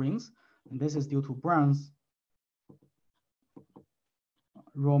determinantal rings, and this is due to Bruns,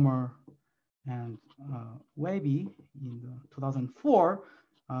 Romer, and Weiby in 2004.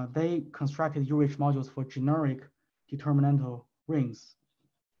 They constructed Ulrich modules for generic determinantal rings.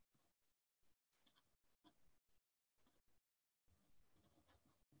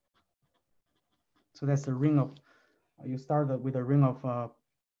 So that's the ring of, you start with a ring of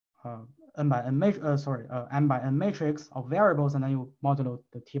n by n matrix of variables, and then you modulo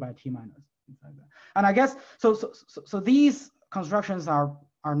the t by t minus, things like that. And I guess so these constructions are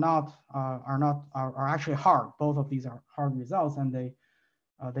actually hard. Both of these are hard results, and they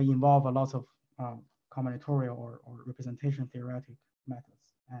involve a lot of combinatorial or representation theoretic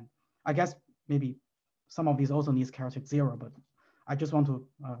methods. And I guess maybe some of these also needs characteristic 0, but I just want to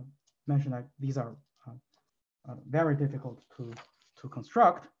mention that these are very difficult to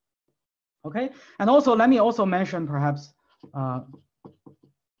construct. Okay, and also let me also mention perhaps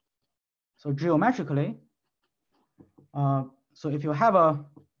so geometrically. So if you have a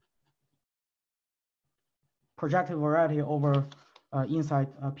projective variety over inside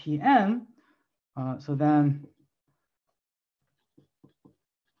Pn, so then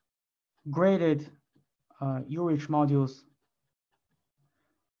graded Ulrich modules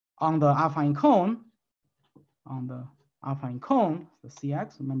on the affine cone, the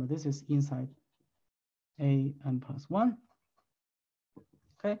Cx. Remember, this is inside an plus 1.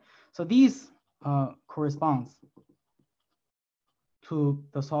 Okay, so these corresponds to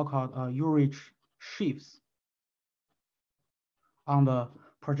the so-called Ulrich sheaves on the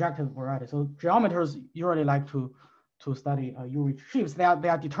projective variety. So geometers usually like to study Ulrich sheaves.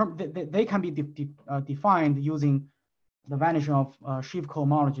 They can be defined using the vanishing of sheaf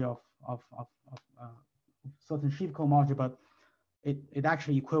cohomology of certain sheaf cohomology, but it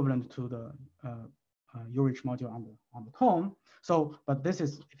actually equivalent to the Ulrich module on the cone. So, but this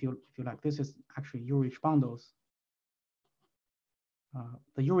is, if you like, this is actually Ulrich bundles.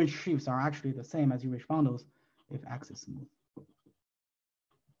 The Ulrich sheaves are actually the same as Ulrich bundles if X is smooth.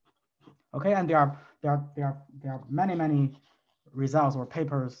 Okay, and there are many results or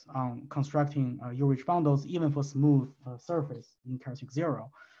papers on constructing Ulrich bundles even for smooth surface in characteristic 0.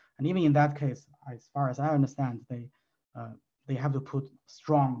 And even in that case, as far as I understand, they have to put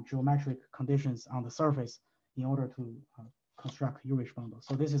strong geometric conditions on the surface in order to construct Ulrich bundles.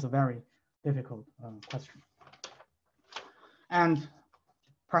 So this is a very difficult question. And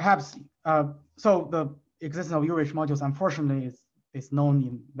perhaps, so the existence of Ulrich modules, unfortunately, is known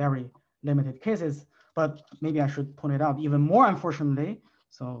in very limited cases, but maybe I should point it out even more unfortunately.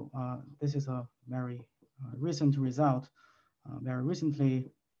 So this is a very recent result. Very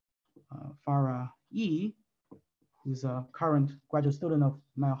recently, Farah E, who's a current graduate student of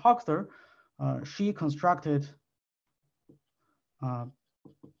Mel Hoxter, she constructed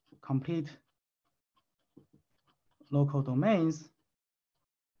complete local domains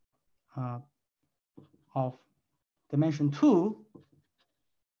of dimension 2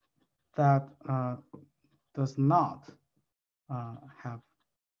 that does not have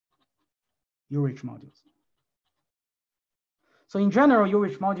Ulrich modules. So in general,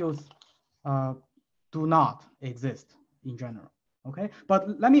 Ulrich modules do not exist in general. Okay,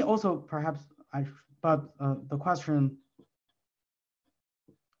 but let me also perhaps the question.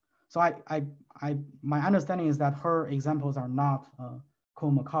 So my understanding is that her examples are not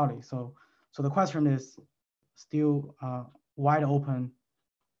Cohen Macaulay. So the question is still wide open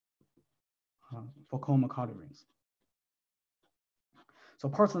for Cohen Macaulay rings. So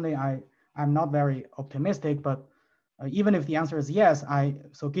personally, I'm not very optimistic, but even if the answer is yes,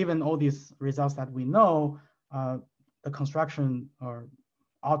 so given all these results that we know, the construction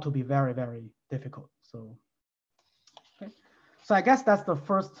ought to be very, very difficult. So, okay. So I guess that's the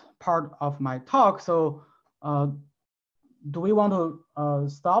first part of my talk. So do we want to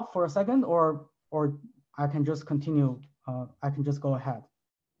stop for a second, or I can just continue? I can just go ahead.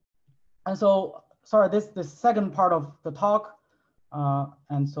 And so, sorry, this second part of the talk,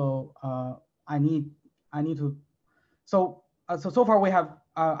 and so I need to. So far we have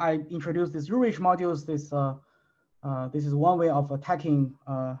I introduced these Ulrich modules. This is one way of attacking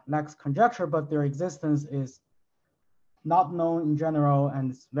Lech's conjecture, but their existence is not known in general,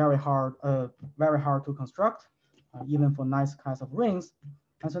 and it's very hard to construct, even for nice class of rings.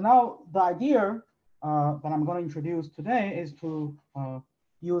 And so now the idea that I'm going to introduce today is to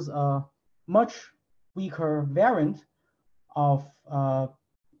use a much weaker variant of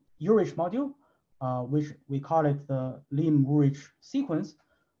Ulrich module, which we call it the Lim Ulrich sequence,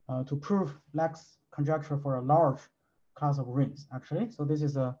 to prove Lech's conjecture for a large class of rings, actually. So this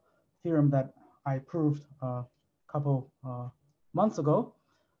is a theorem that I proved a couple months ago.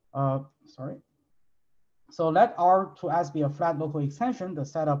 Sorry. So let R to S be a flat local extension, the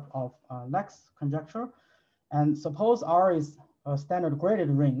setup of Lech's conjecture. And suppose R is a standard graded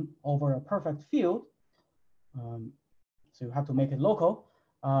ring over a perfect field. So you have to make it local.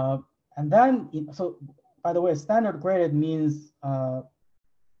 And then, so by the way, standard graded means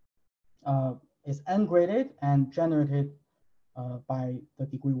is n-graded and generated by the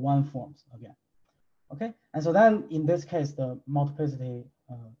degree 1 forms again. Okay, and so then in this case, the multiplicity,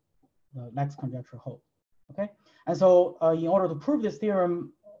 the Lech's conjecture holds. Okay, and so in order to prove this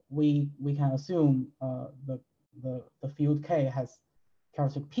theorem, we can assume the field K has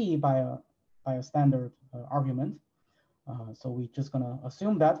characteristic P by a standard argument. So we're just gonna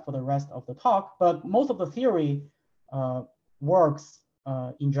assume that for the rest of the talk, but most of the theory works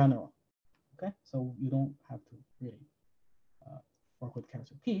in general. Okay, so you don't have to really work with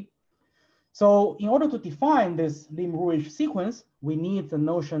characteristic P. So in order to define this Lim Ulrich sequence, we need the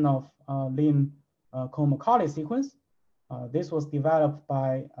notion of Lim Cohen Macaulay sequence. This was developed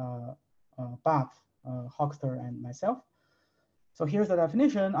by Bath, Hoxter, and myself. So here's the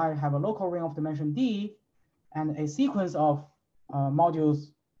definition. I have a local ring of dimension D and a sequence of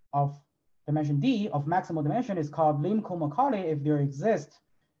modules of dimension D of maximal dimension is called Lim Cohen Macaulay if there exists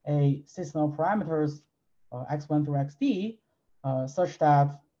a system of parameters x1 through xd such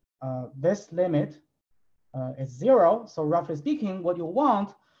that this limit is 0. So roughly speaking, what you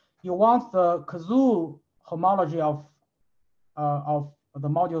want the Koszul homology of the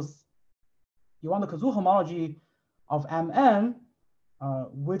modules. You want the Koszul homology of Mn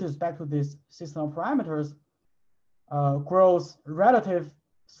with respect to this system of parameters grows relatively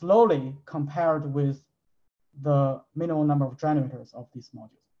slowly compared with the minimum number of generators of these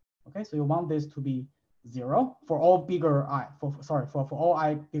modules. Okay, so you want this to be 0 for all bigger I, for all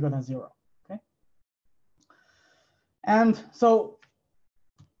I bigger than 0. Okay, and so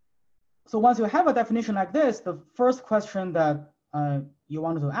once you have a definition like this, the first question that you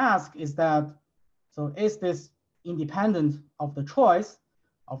wanted to ask is that, so is this independent of the choice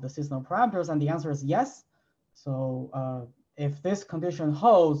of the system of parameters? And the answer is yes. So if this condition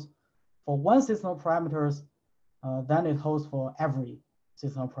holds for one system of parameters, then it holds for every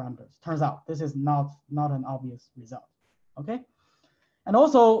system of parameters. Turns out this is not an obvious result. Okay, and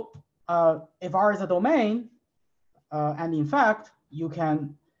also if R is a domain, and in fact you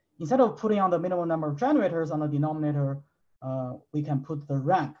can, instead of putting on the minimum number of generators on the denominator, we can put the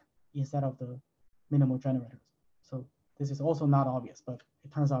rank instead of the minimal generators. So this is also not obvious, but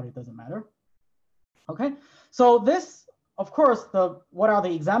it turns out it doesn't matter. Okay, so this, of course, what are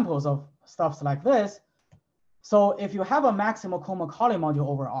the examples of stuffs like this? So if you have a maximal Cohen Macaulay module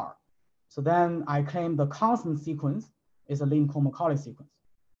over R, so then I claim the constant sequence is a Lim Cohen Macaulay sequence,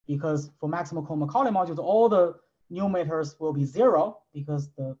 because for maximal Cohen Macaulay modules, all the numerators will be 0 because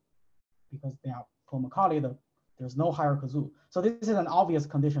they are Cohen Macaulay. The There's no higher Koszul. So this is an obvious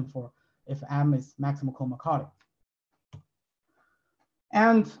condition for if M is maximal Cohen Macaulay.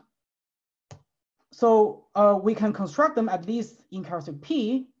 And so we can construct them at least in characteristic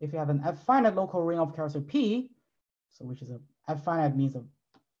P if you have an F-finite local ring of characteristic P, so which is a F-finite means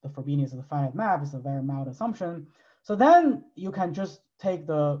the Frobenius is a finite map. It's a very mild assumption. So then you can just take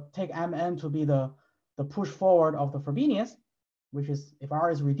Mn to be the push forward of the Frobenius, which is if R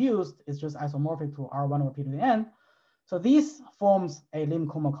is reduced, it's just isomorphic to R1 over P to the N. So this forms a Lim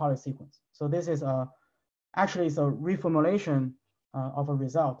Cohen Macaulay sequence. So this is actually it's a reformulation of a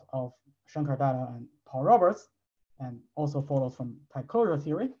result of Shankar Data and Paul Roberts, and also follows from tight closure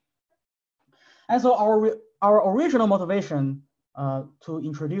theory. And so our original motivation to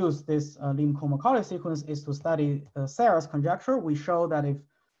introduce this Lim Cohen Macaulay sequence is to study Serre's conjecture. We show that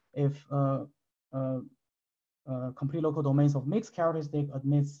if complete local domains of mixed characteristic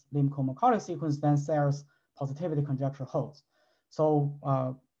admits Lim Cohen Macaulay sequence, then Serre's positivity conjecture holds. So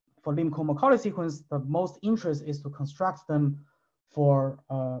for Lim Cohen Macaulay sequence, the most interest is to construct them for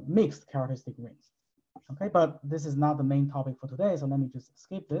mixed characteristic rings. Okay, but this is not the main topic for today, so let me just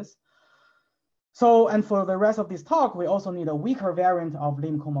skip this. So, and for the rest of this talk, we also need a weaker variant of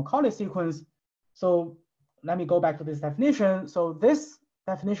Lim Cohen Macaulay sequence. So let me go back to this definition. So this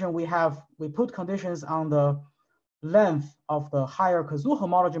definition we put conditions on the length of the higher Koszul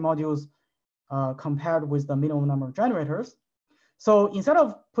homology modules compared with the minimum number of generators. So instead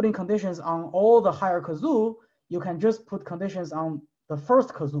of putting conditions on all the higher Koszul, you can just put conditions on the first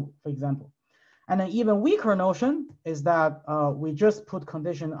Koszul, for example. And an even weaker notion is that we just put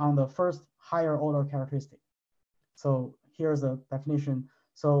condition on the first higher order characteristic. So here's a definition.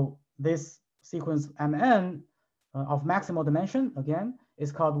 So this sequence Mn of maximal dimension, again,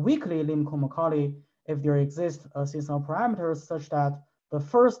 is called weakly Lim Cohen Macaulay if there exist seasonal parameters such that the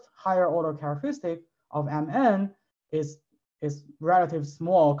first higher order characteristic of Mn is relatively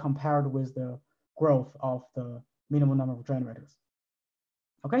small compared with the growth of the minimum number of generators.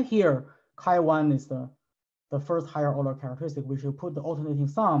 Okay, here chi1 is the first higher order characteristic. We should put the alternating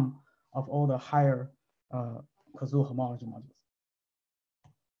sum of all the higher Koszul homology modules.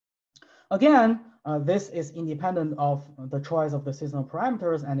 Again, this is independent of the choice of the seasonal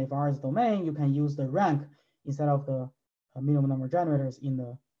parameters, and if R is domain, you can use the rank instead of the minimum number of generators in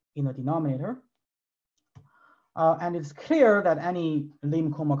the denominator. And it's clear that any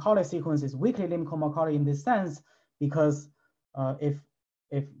Lim Cohen Macaulay sequence is weakly Lim Cohen Macaulay in this sense, because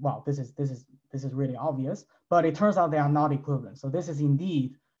well, this is really obvious, but it turns out they are not equivalent. So this is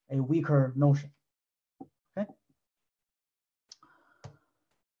indeed a weaker notion. Okay.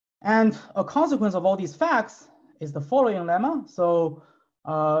 And a consequence of all these facts is the following lemma. So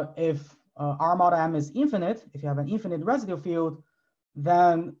if R mod M is infinite, if you have an infinite residue field,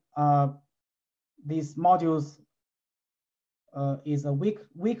 then these modules is a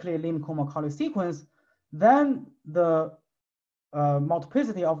weakly Lim Cohen Macaulay sequence, then the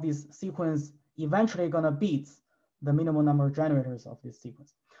multiplicity of this sequence eventually gonna beat the minimum number of generators of this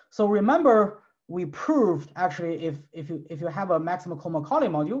sequence. So remember, we proved actually if you have a maximal Cohen Macaulay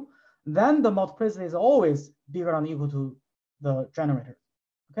module, then the multiplicity is always bigger than or equal to the generator.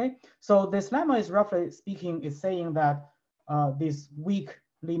 Okay, so this lemma is roughly speaking is saying that this weak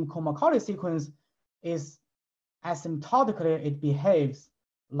Lim Cohen Macaulay sequence is asymptotically it behaves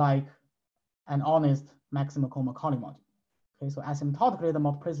like an honest maximal Cohen Macaulay module. Okay, so asymptotically the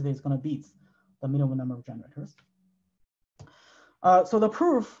multiplicity is going to beat the minimum number of generators. So the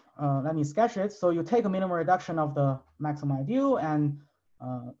proof, let me sketch it. So you take a minimum reduction of the maximum ideal, and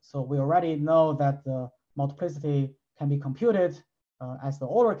so we already know that the multiplicity can be computed as the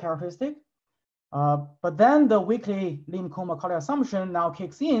order characteristic. But then the weakly Lim Cohen Macaulay assumption now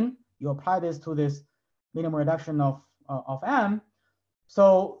kicks in. You apply this to this minimum reduction of M.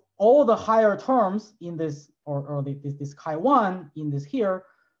 So all the higher terms in this, or this chi1 in this here,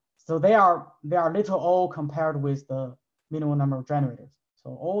 so they are little O compared with the minimum number of generators.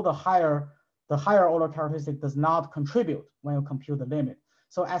 So all the higher order characteristic does not contribute when you compute the limit.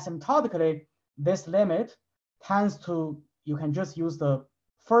 So asymptotically, this limit tends to, you can just use the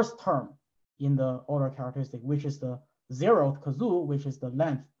first term in the order characteristic, which is the 0th Koszul, which is the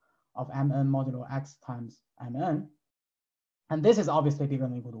length of Mn modulo x times Mn. And this is obviously bigger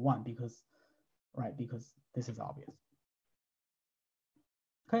than or equal to 1 because this is obvious.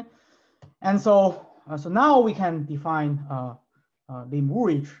 Okay, and so now we can define Lim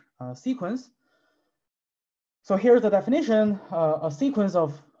Ulrich sequence. So here's the definition. A sequence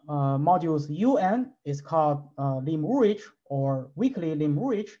of modules Un is called Lim Ulrich or weakly Lim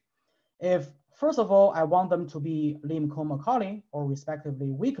Ulrich if, first of all, I want them to be Lim Cohen Macaulay or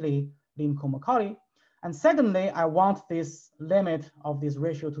respectively weakly Lim Cohen Macaulay. And secondly, I want this limit of this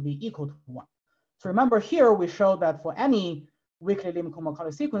ratio to be equal to 1. So remember here, we showed that for any weakly Lim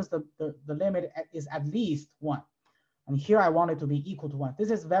Macaulay sequence, the limit is at least 1. And here I want it to be equal to 1.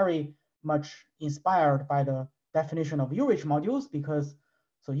 This is very much inspired by the definition of Ulrich modules, because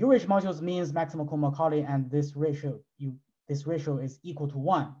so Ulrich modules means maximal Cohen Macaulay, and this ratio is equal to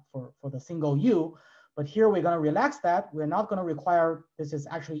 1 for the single U. But here we're going to relax that. We're not going to require this is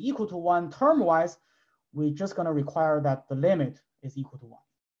actually equal to 1 term-wise. We're just going to require that the limit is equal to 1.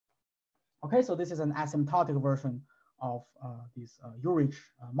 Okay, so this is an asymptotic version of these Ulrich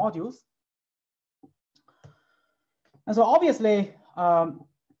modules. And so obviously,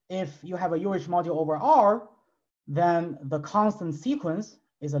 if you have a Ulrich module over R, then the constant sequence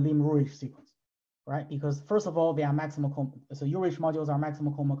is a Lim Ulrich sequence, right? Because first of all, they are maximal, so Ulrich modules are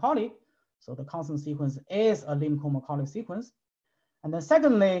maximal Cohen Macaulay. So the constant sequence is a Lim Cohen Macaulay sequence. And then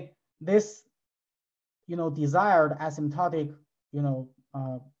secondly, this, desired asymptotic,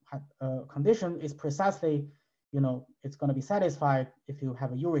 condition is precisely, it's going to be satisfied if you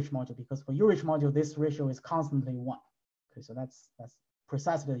have a Ulrich module, because for Ulrich module, this ratio is constantly 1. Okay, so that's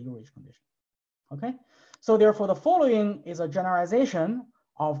precisely the Ulrich condition. Okay, so therefore the following is a generalization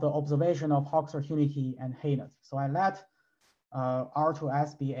of the observation of Hoxer, Huneke, and Haynes. So I let R to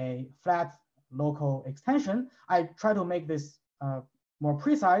S be a flat local extension. I try to make this more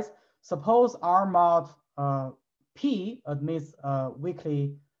precise. Suppose R mod P admits a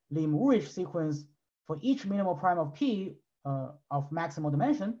weakly Lim Ulrich sequence for each minimal prime of P of maximal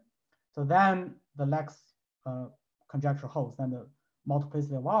dimension. So then the Lech conjecture holds. Then the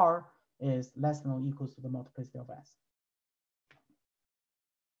multiplicity of R is less than or equals to the multiplicity of S.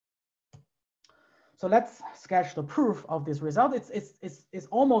 So let's sketch the proof of this result. It's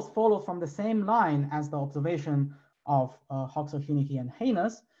almost follows from the same line as the observation of Hoxer, Huneke, and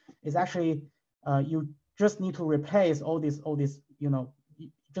Haynes. It's actually you just need to replace all these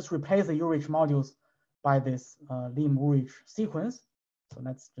just replace the Ulrich modules by this Lim Ulrich sequence. So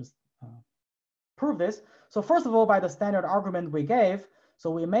let's just prove this. So first of all, by the standard argument we gave, so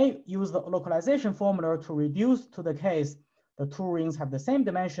we may use the localization formula to reduce to the case the two rings have the same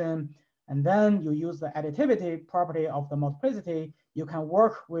dimension, and then you use the additivity property of the multiplicity. You can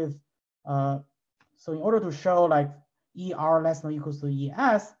work with, so in order to show like ER less than or equals to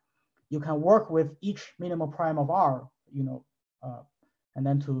ES, you can work with each minimal prime of R, and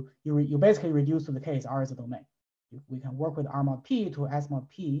then you basically reduce to the case R is a domain. We can work with R mod P to S mod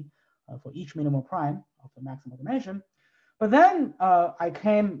P for each minimal prime of the maximal dimension. But then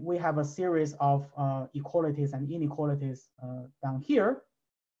we have a series of equalities and inequalities down here.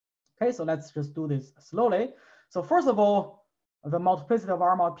 Okay, so let's just do this slowly. So first of all, the multiplicity of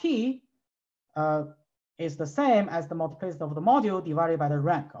R mod P is the same as the multiplicity of the module divided by the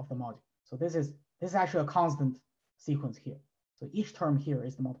rank of the module. So this is actually a constant sequence here. So each term here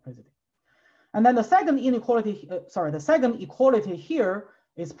is the multiplicity. And then the second inequality, the second equality here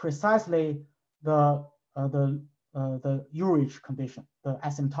is precisely the Ulrich condition, the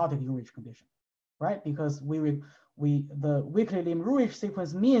asymptotic Ulrich condition, right? Because the weakly Lim Ulrich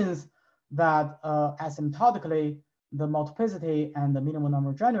sequence means that asymptotically the multiplicity and the minimum number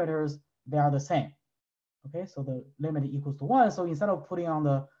of generators, they are the same. Okay, so the limit equals to 1. So instead of putting on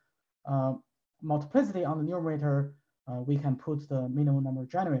the multiplicity on the numerator, we can put the minimum number of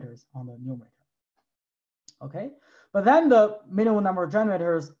generators on the numerator. Okay, but then the minimum number of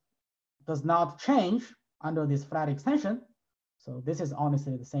generators does not change under this flat extension. So this is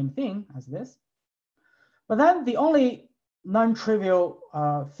honestly the same thing as this. But then the only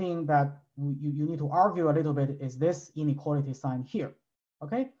non-trivial thing that you need to argue a little bit is this inequality sign here.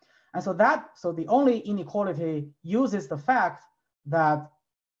 Okay, and so the only inequality uses the fact that,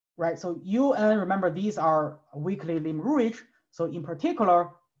 right, so UN, remember these are weakly Lim Ulrich. So in particular,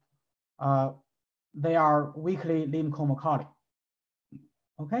 they are weakly Lim Cohen Macaulay.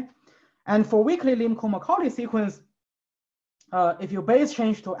 Okay, and for weakly Lim Cohen Macaulay sequence, if you base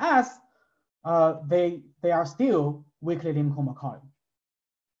change to S, they are still weakly Lim Cohen Macaulay,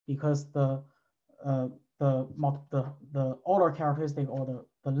 because the Euler characteristic or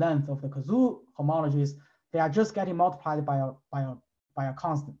the length of the Koszul homologies, they are just getting multiplied by a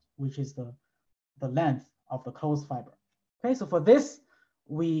constant, which is the length of the closed fiber. Okay, so for this,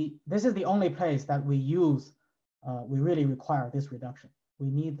 this is the only place that we use, we really require this reduction. We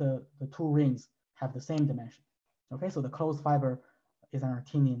need the two rings have the same dimension. Okay, so the closed fiber is an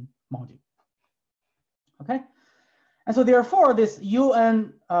Artinian module. Okay, and so therefore this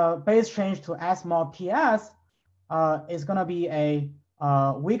UN base change to S mod PS is going to be a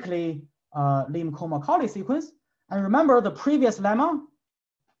weakly Lim Cohen Macaulay sequence. And remember the previous lemma,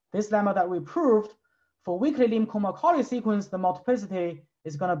 this lemma that we proved for weakly Lim Cohen Macaulay sequence, the multiplicity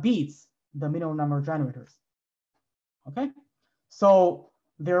is going to beat the minimum number of generators. Okay, so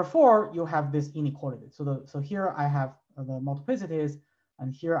therefore you have this inequality. So here I have the multiplicities,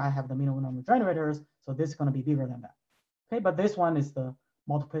 and here I have the minimum number of generators. So this is going to be bigger than that. Okay, but this one is the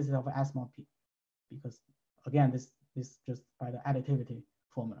multiplicity of S mod P, because again, this is just by the additivity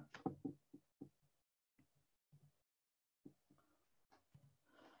formula.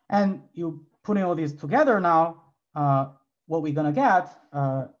 And you putting all these together now, what we're gonna get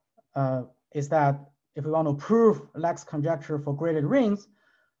is that if we want to prove Lech's conjecture for graded rings,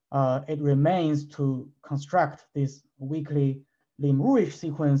 it remains to construct this weakly Lim Ulrich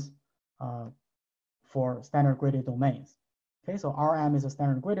sequence for standard graded domains. Okay, so Rm is a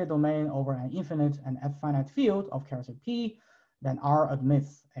standard graded domain over an infinite and finite field of characteristic P, then R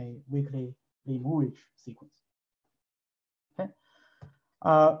admits a weakly Lim Ulrich sequence. Okay,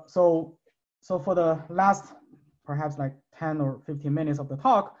 so for the last perhaps like 10 or 15 minutes of the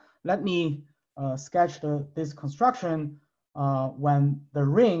talk, let me sketch this construction when the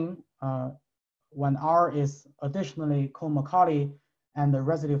ring, when R is additionally Cohen Macaulay and the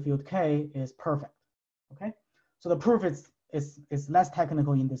residue field K is perfect. Okay, so the proof is less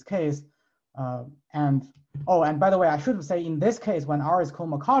technical in this case. And by the way, I should say in this case, when R is Cohen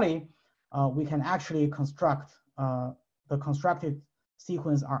Macaulay, we can actually construct the constructed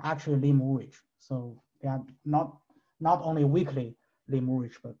sequence are actually Lim Ulrich. So they are not only weakly Lim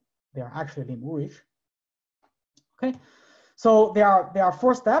Ulrich, but they are actually Lim Ulrich. Okay, so there are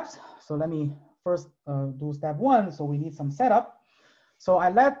 4 steps. So let me first do step 1. So we need some setup. So I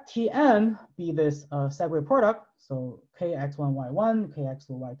let Tn be this separate product. So kx1y1,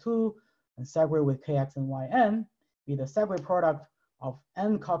 kx2y2, and separate with kx and yn be the separate product of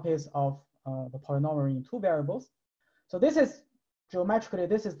n copies of the polynomial in 2 variables. So this is geometrically,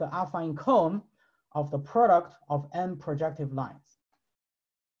 this is the affine cone of the product of n projective lines.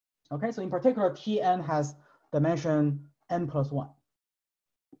 Okay, so in particular, Tn has dimension n plus 1.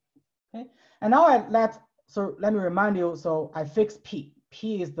 Okay, and now let me remind you, so I fix P.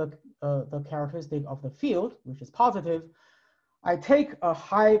 P is the characteristic of the field, which is positive. I take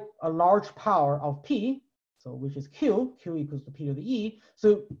a large power of P, so which is Q equals to P to the E.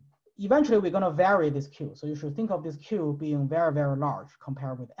 So eventually we're going to vary this Q. So you should think of this Q being very, very large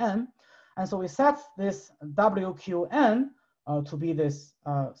compared with N. And so we set this WQN to be this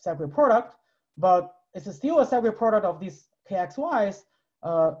separate product, but it's still a separate product of these KXYs,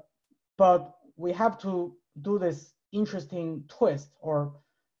 but we have to do this interesting twist or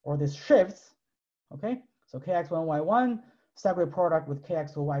this shifts, okay? So KX1Y1, separate product with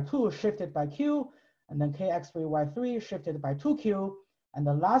KX2Y2 shifted by Q, and then KX3Y3 shifted by 2Q, and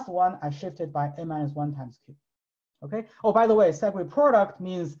the last one I shifted by n-1 times Q, okay? Oh, by the way, separate product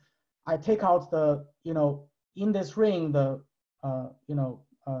means I take out the, in this ring,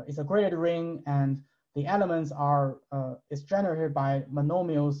 it's a graded ring, and the elements are, it's generated by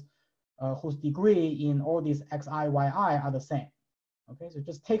monomials whose degree in all these xi, yi are the same. Okay, so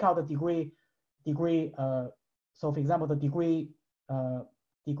just take out the degree. So for example, the degree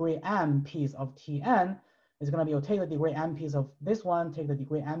m piece of Tn is going to be, you'll take the degree m piece of this one, take the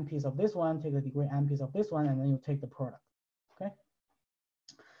degree m piece of this one, take the degree m piece of this one, and then you take the product. Okay.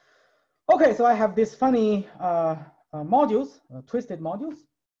 Okay, so I have these funny modules, twisted modules.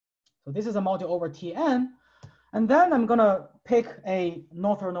 So this is a module over Tn. And then I'm gonna pick a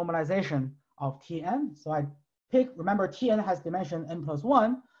Noether normalization of Tn. So I pick, remember Tn has dimension n plus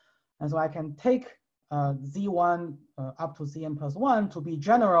 1. And so I can take Z1 up to Zn plus 1 to be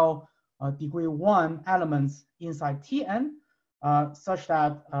general degree 1 elements inside Tn, such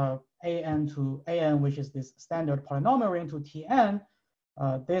that An to An, which is this standard polynomial ring to Tn,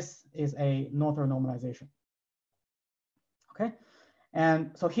 this is a Noether normalization. Okay.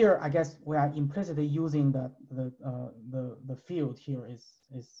 And so here, I guess we are implicitly using the field here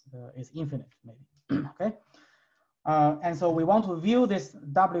is infinite, maybe. Okay. And so we want to view this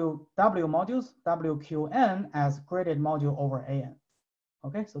W modules, WQN, as graded module over AN.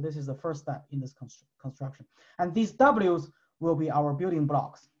 Okay, so this is the first step in this construction. And these W's will be our building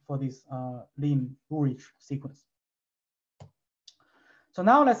blocks for this Lim Ulrich sequence. So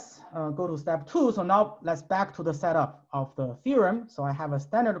now let's go to step 2. So now let's back to the setup of the theorem. So I have a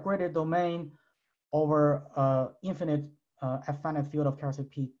standard graded domain over infinite finite field of characteristic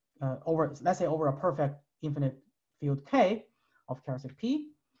P over, let's say, over a perfect infinite field K of characteristic P.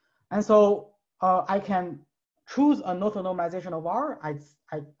 And so I can choose a Noether normalization of R.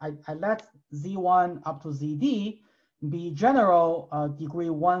 I let Z1 up to ZD be general degree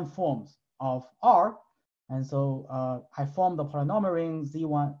 1 forms of R. And so I form the polynomial ring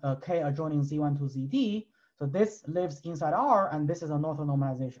Z1, K adjoining Z1 to ZD. So this lives inside R, and this is an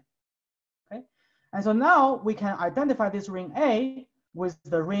orthonormalization. Okay. And so now we can identify this ring A with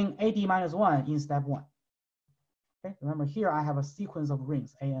the ring AD minus 1 in step 1. Okay. Remember here I have a sequence of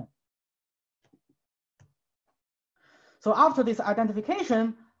rings AN. So after this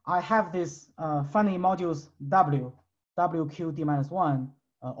identification, I have this finite modules W, WQ D minus 1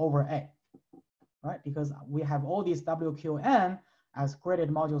 over A, right? Because we have all these WQN as graded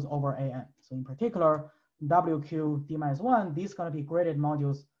modules over AN. So in particular, WQ D minus 1, these going to be graded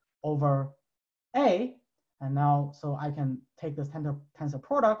modules over A. And now, so I can take this tensor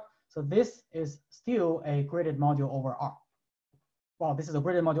product. So this is still a graded module over R. Well, this is a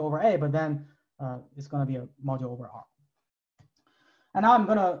graded module over A, but then it's going to be a module over R. And now I'm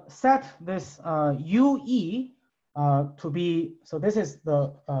going to set this UE to be, so this is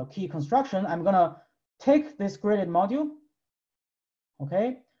the key construction. I'm going to take this graded module.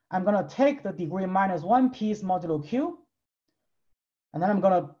 Okay. I'm going to take the degree minus 1 piece modulo Q. And then I'm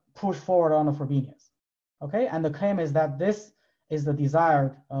going to push forward on the Frobenius. Okay. And the claim is that this is the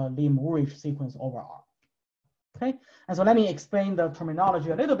desired Lim Ulrich sequence over R. Okay. And so let me explain the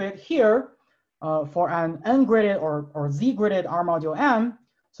terminology a little bit here. For an n-graded or z-graded R module M,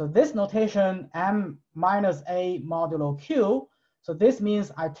 so this notation M minus A modulo Q, so this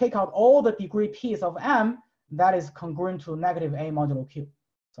means I take out all the degree piece of M that is congruent to negative A modulo Q.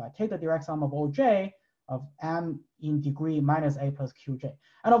 So I take the direct sum of OJ of M in degree minus A plus QJ.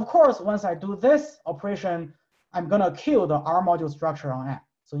 And of course, once I do this operation, I'm gonna kill the R module structure on M.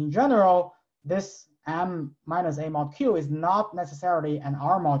 So in general, this M minus A mod Q is not necessarily an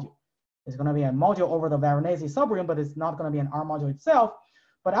R module. It's going to be a module over the Veronese subring, but it's not going to be an R module itself.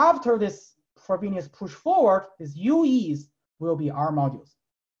 But after this Frobenius push forward, these UEs will be R modules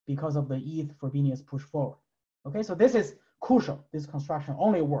because of the ETH Frobenius push forward. Okay, so this is crucial. This construction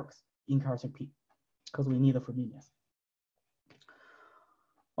only works in characteristic P because we need the Frobenius.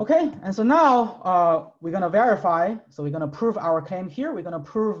 Okay, and so now we're going to verify. So we're going to prove our claim here. We're going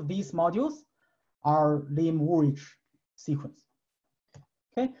to prove these modules are Lim Ulrich sequence.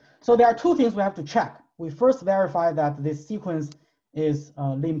 Okay, so there are two things we have to check. We first verify that this sequence is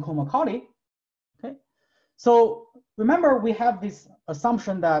Lim Cohen Macaulay. Okay, so remember we have this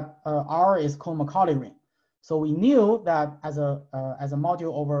assumption that R is Cohen Macaulay ring. So we knew that as a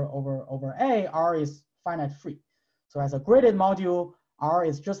module over A, R is finite free. So as a graded module, R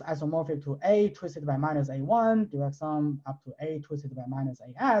is just isomorphic to A twisted by minus A1, direct sum up to A twisted by minus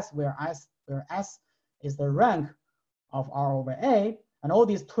AS, where S is the rank of R over A. And all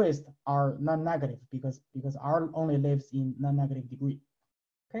these twists are non-negative because R only lives in non-negative degree.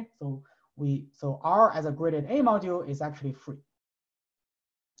 Okay, so R as a graded A module is actually free.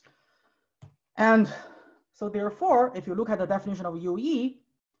 And so therefore, if you look at the definition of UE,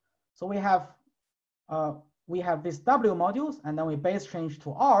 so we have this W modules, and then we base change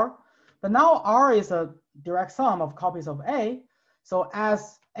to R. But now R is a direct sum of copies of A. So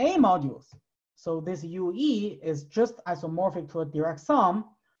as A modules, so this UE is just isomorphic to a direct sum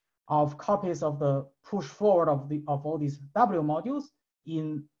of copies of the push forward of all these W modules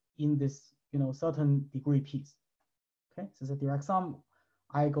in this certain degree piece. Okay, so it's a direct sum.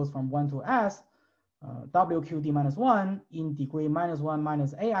 I goes from 1 to S, WQD minus 1 in degree minus 1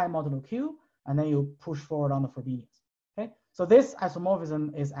 minus AI modulo Q, and then you push forward on the Frobenius. Okay, so this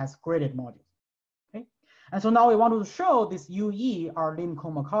isomorphism is as graded modules. And so now we want to show this UE are Lim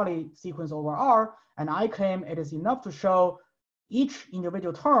Cohen Macaulay sequence over R, and I claim it is enough to show each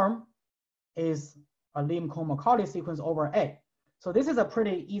individual term is a Lim Cohen Macaulay sequence over A. So this is a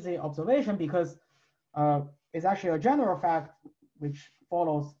pretty easy observation because it's actually a general fact which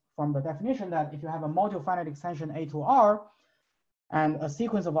follows from the definition that if you have a module finite extension A to R, and a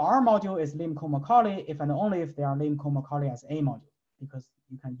sequence of R module is Lim Cohen Macaulay if and only if they are Lim Cohen Macaulay as A module, because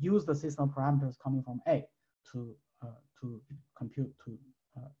you can use the system parameters coming from A to compute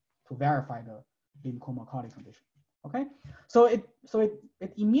to verify the Lim Cohen Macaulay condition. Okay, so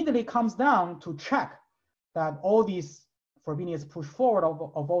it immediately comes down to check that all these Frobenius push forward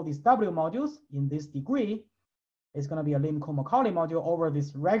of all these W modules in this degree is going to be a Lim Cohen Macaulay module over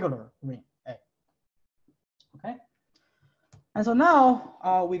this regular ring A. Okay, and so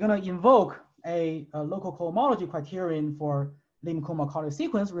now we're going to invoke a local cohomology criterion for Lim Cohen Macaulay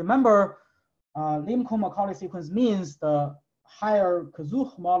sequence. Remember, Lim Cohen Macaulay sequence means the higher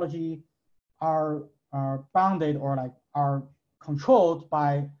Koszul homology are bounded or are controlled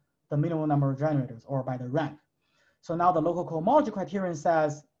by the minimum number of generators or by the rank. So now the local cohomology criterion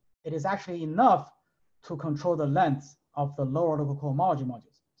says it is actually enough to control the length of the lower local cohomology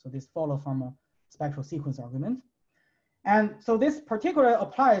modules. So this follows from a spectral sequence argument. And so this particularly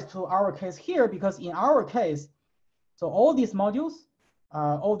applies to our case here, because in our case, so all these modules,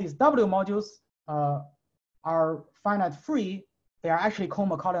 all these W modules are finite free. They are actually Cohen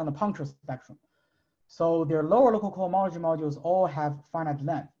Macaulay on the puncture spectrum. So their lower local cohomology modules all have finite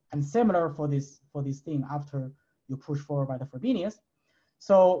length, and similar for this thing after you push forward by the Frobenius.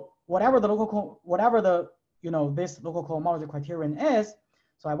 So whatever the this local cohomology criterion is,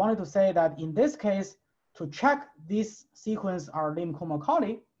 so I wanted to say that in this case, to check this sequence are Lim Cohen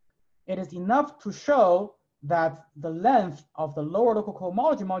Macaulay, it is enough to show that the length of the lower local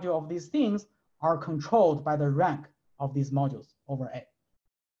cohomology module of these things are controlled by the rank of these modules over A.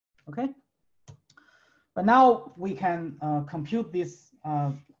 Okay. But now we can compute this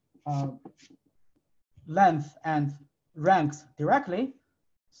length and ranks directly.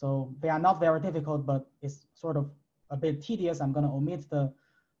 So they are not very difficult, but it's sort of a bit tedious. I'm going to omit the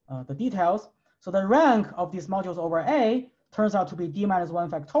details. So the rank of these modules over A turns out to be d minus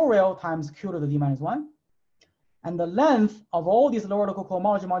 1 factorial times q to the d minus 1. And the length of all these lower local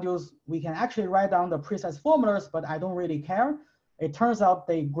cohomology modules, we can actually write down the precise formulas, but I don't really care. It turns out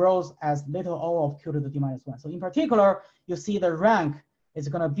they grows as little o of q to the d minus 1. So in particular, you see the rank is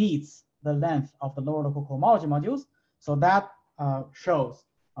going to beat the length of the lower local cohomology modules. So that shows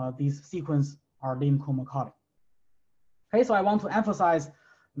these sequences are Lim Cohen Macaulay. Okay, so I want to emphasize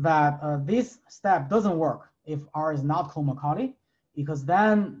that this step doesn't work if R is not Cohen Macaulay, because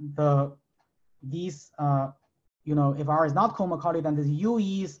then if R is not Cohen Macaulay, then these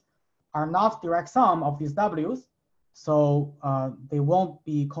UEs are not direct sum of these Ws. So they won't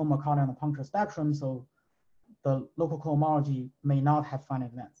be Cohen Macaulay on the puncture spectrum. So the local cohomology may not have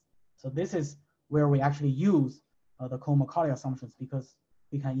finite length. So this is where we actually use the Cohen Macaulay assumptions, because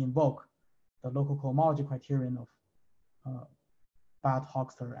we can invoke the local cohomology criterion of Bart,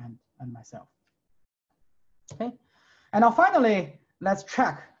 Hoxter, and myself. Okay, and now finally, let's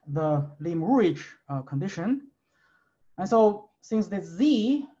check the Lim Ulrich condition. And so since this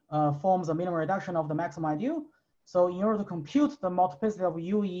Z forms a minimum reduction of the maximum ideal, so in order to compute the multiplicity of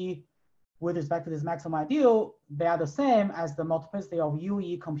UE with respect to this maximum ideal, they are the same as the multiplicity of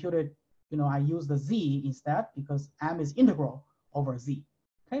UE computed, I use the Z instead because M is integral over Z,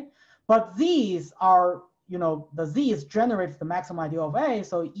 okay? But these are, the Z's generates the maximum ideal of A,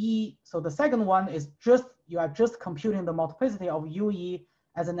 so the second one is you are just computing the multiplicity of UE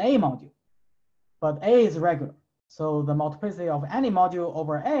as an A module, but A is regular. So the multiplicity of any module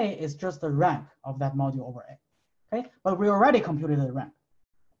over A is just the rank of that module over A. Okay, but we already computed the rank,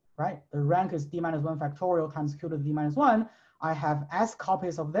 right? The rank is d minus 1 factorial times q to the d minus 1. I have S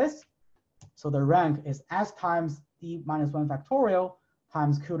copies of this. So the rank is S times d minus 1 factorial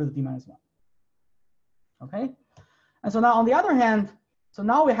times q to the d minus 1. Okay, and so now on the other hand, so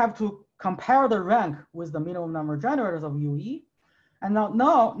now we have to compare the rank with the minimum number of generators of UE. And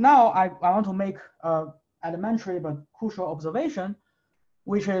now I want to make elementary but crucial observation,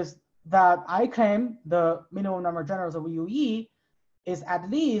 which is that I claim the minimum number of generators of UE is at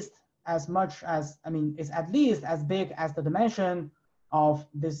least as much as, is at least as big as the dimension of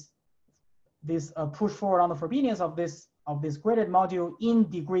this push forward on the Frobenius of this graded module in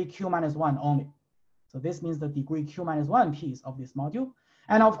degree q minus 1 only. So this means the degree q minus 1 piece of this module.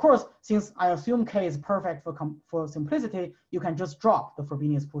 And of course, since I assume K is perfect for simplicity, you can just drop the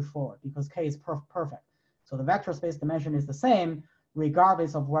Frobenius push forward because K is perfect. So the vector space dimension is the same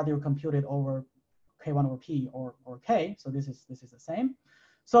regardless of whether you compute it over K1 over P or K. So this is the same.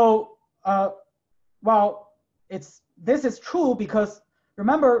 So this is true because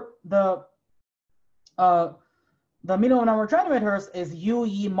remember the minimum number of generators is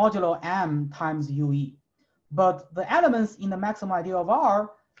UE modulo M times UE. But the elements in the maximum ideal of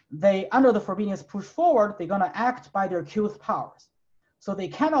R, they under the Frobenius push forward, they're gonna act by their Qth powers. So they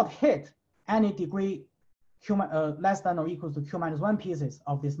cannot hit any degree Q less than or equal to Q minus 1 pieces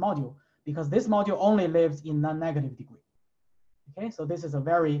of this module because this module only lives in non-negative degree. Okay, so this is a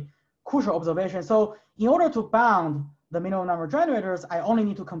very crucial observation. So in order to bound the minimum number of generators, I only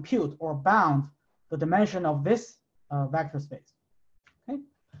need to compute or bound the dimension of this vector space. Okay,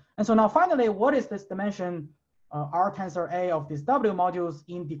 and so now finally, what is this dimension R tensor A of these W modules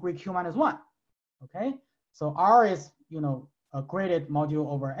in degree Q minus 1? Okay, so R is a graded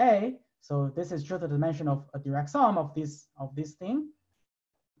module over A. So this is just the dimension of a direct sum of this thing.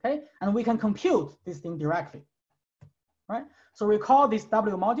 Okay, and we can compute this thing directly. Right? So recall these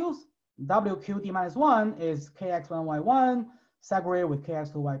W modules. WQD minus 1 is KX1Y1 segregated with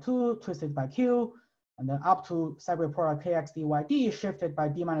KX2Y2 twisted by Q, and then up to segregate product KXDYD shifted by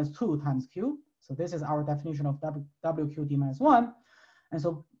D minus 2 times Q. So this is our definition of WQD minus 1. And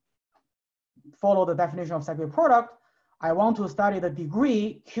so follow the definition of cyclic product, I want to study the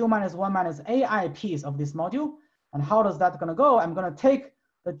degree Q minus 1 minus AI piece of this module. And how does that gonna go? I'm gonna take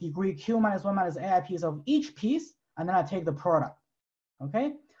the degree Q minus 1 minus AI piece of each piece, and then I take the product,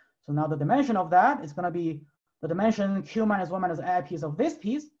 okay? So now the dimension of that is gonna be the dimension Q minus 1 minus AI piece of this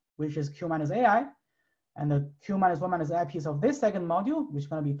piece, which is Q minus AI, and the Q minus 1 minus AI piece of this second module, which is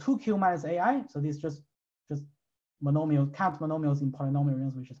gonna be 2Q minus AI. So these just monomials, count monomials in polynomial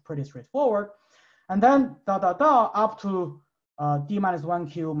rings, which is pretty straightforward. And then up to D minus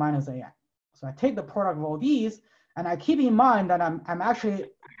 1Q minus AI. So I take the product of all these, and I keep in mind that I'm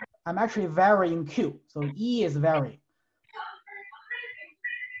actually varying Q. So E is varying.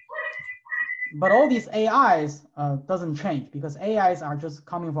 But all these AIs doesn't change because AIs are just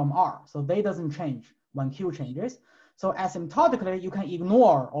coming from R. So they doesn't change when Q changes. So asymptotically, you can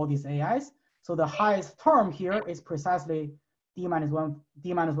ignore all these AIs. So the highest term here is precisely D minus 1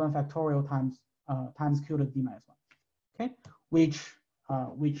 factorial times Q to the D minus 1, okay?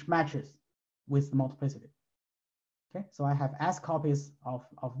 Which matches with the multiplicity. Okay, so I have S copies of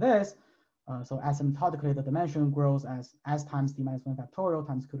this. So asymptotically, the dimension grows as S times D minus 1 factorial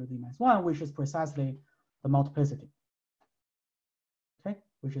times Q to the D minus 1, which is precisely the multiplicity. Okay,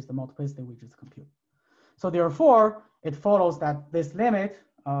 which is the multiplicity we just compute. So therefore, it follows that this limit,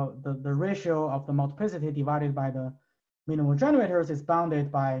 the ratio of the multiplicity divided by the minimal generators is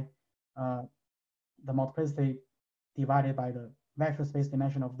bounded by the multiplicity divided by the vector space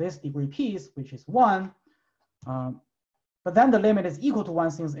dimension of this degree piece, which is 1. But then the limit is equal to 1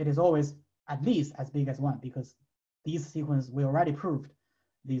 since it is always at least as big as 1, because these sequences, we already proved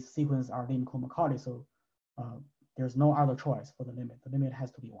these sequences are Lim Cohen Macaulay, so there's no other choice for the limit. The limit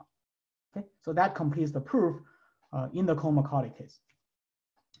has to be 1. Okay, so that completes the proof in the Cohen Macaulay case.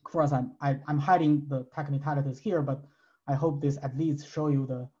 Of course, I'm hiding the technicalities here, but I hope this at least show you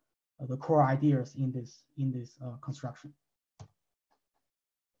the core ideas in this construction.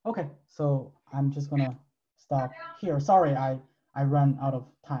 Okay, so I'm just gonna stop here. Sorry, I ran out of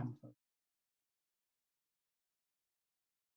time.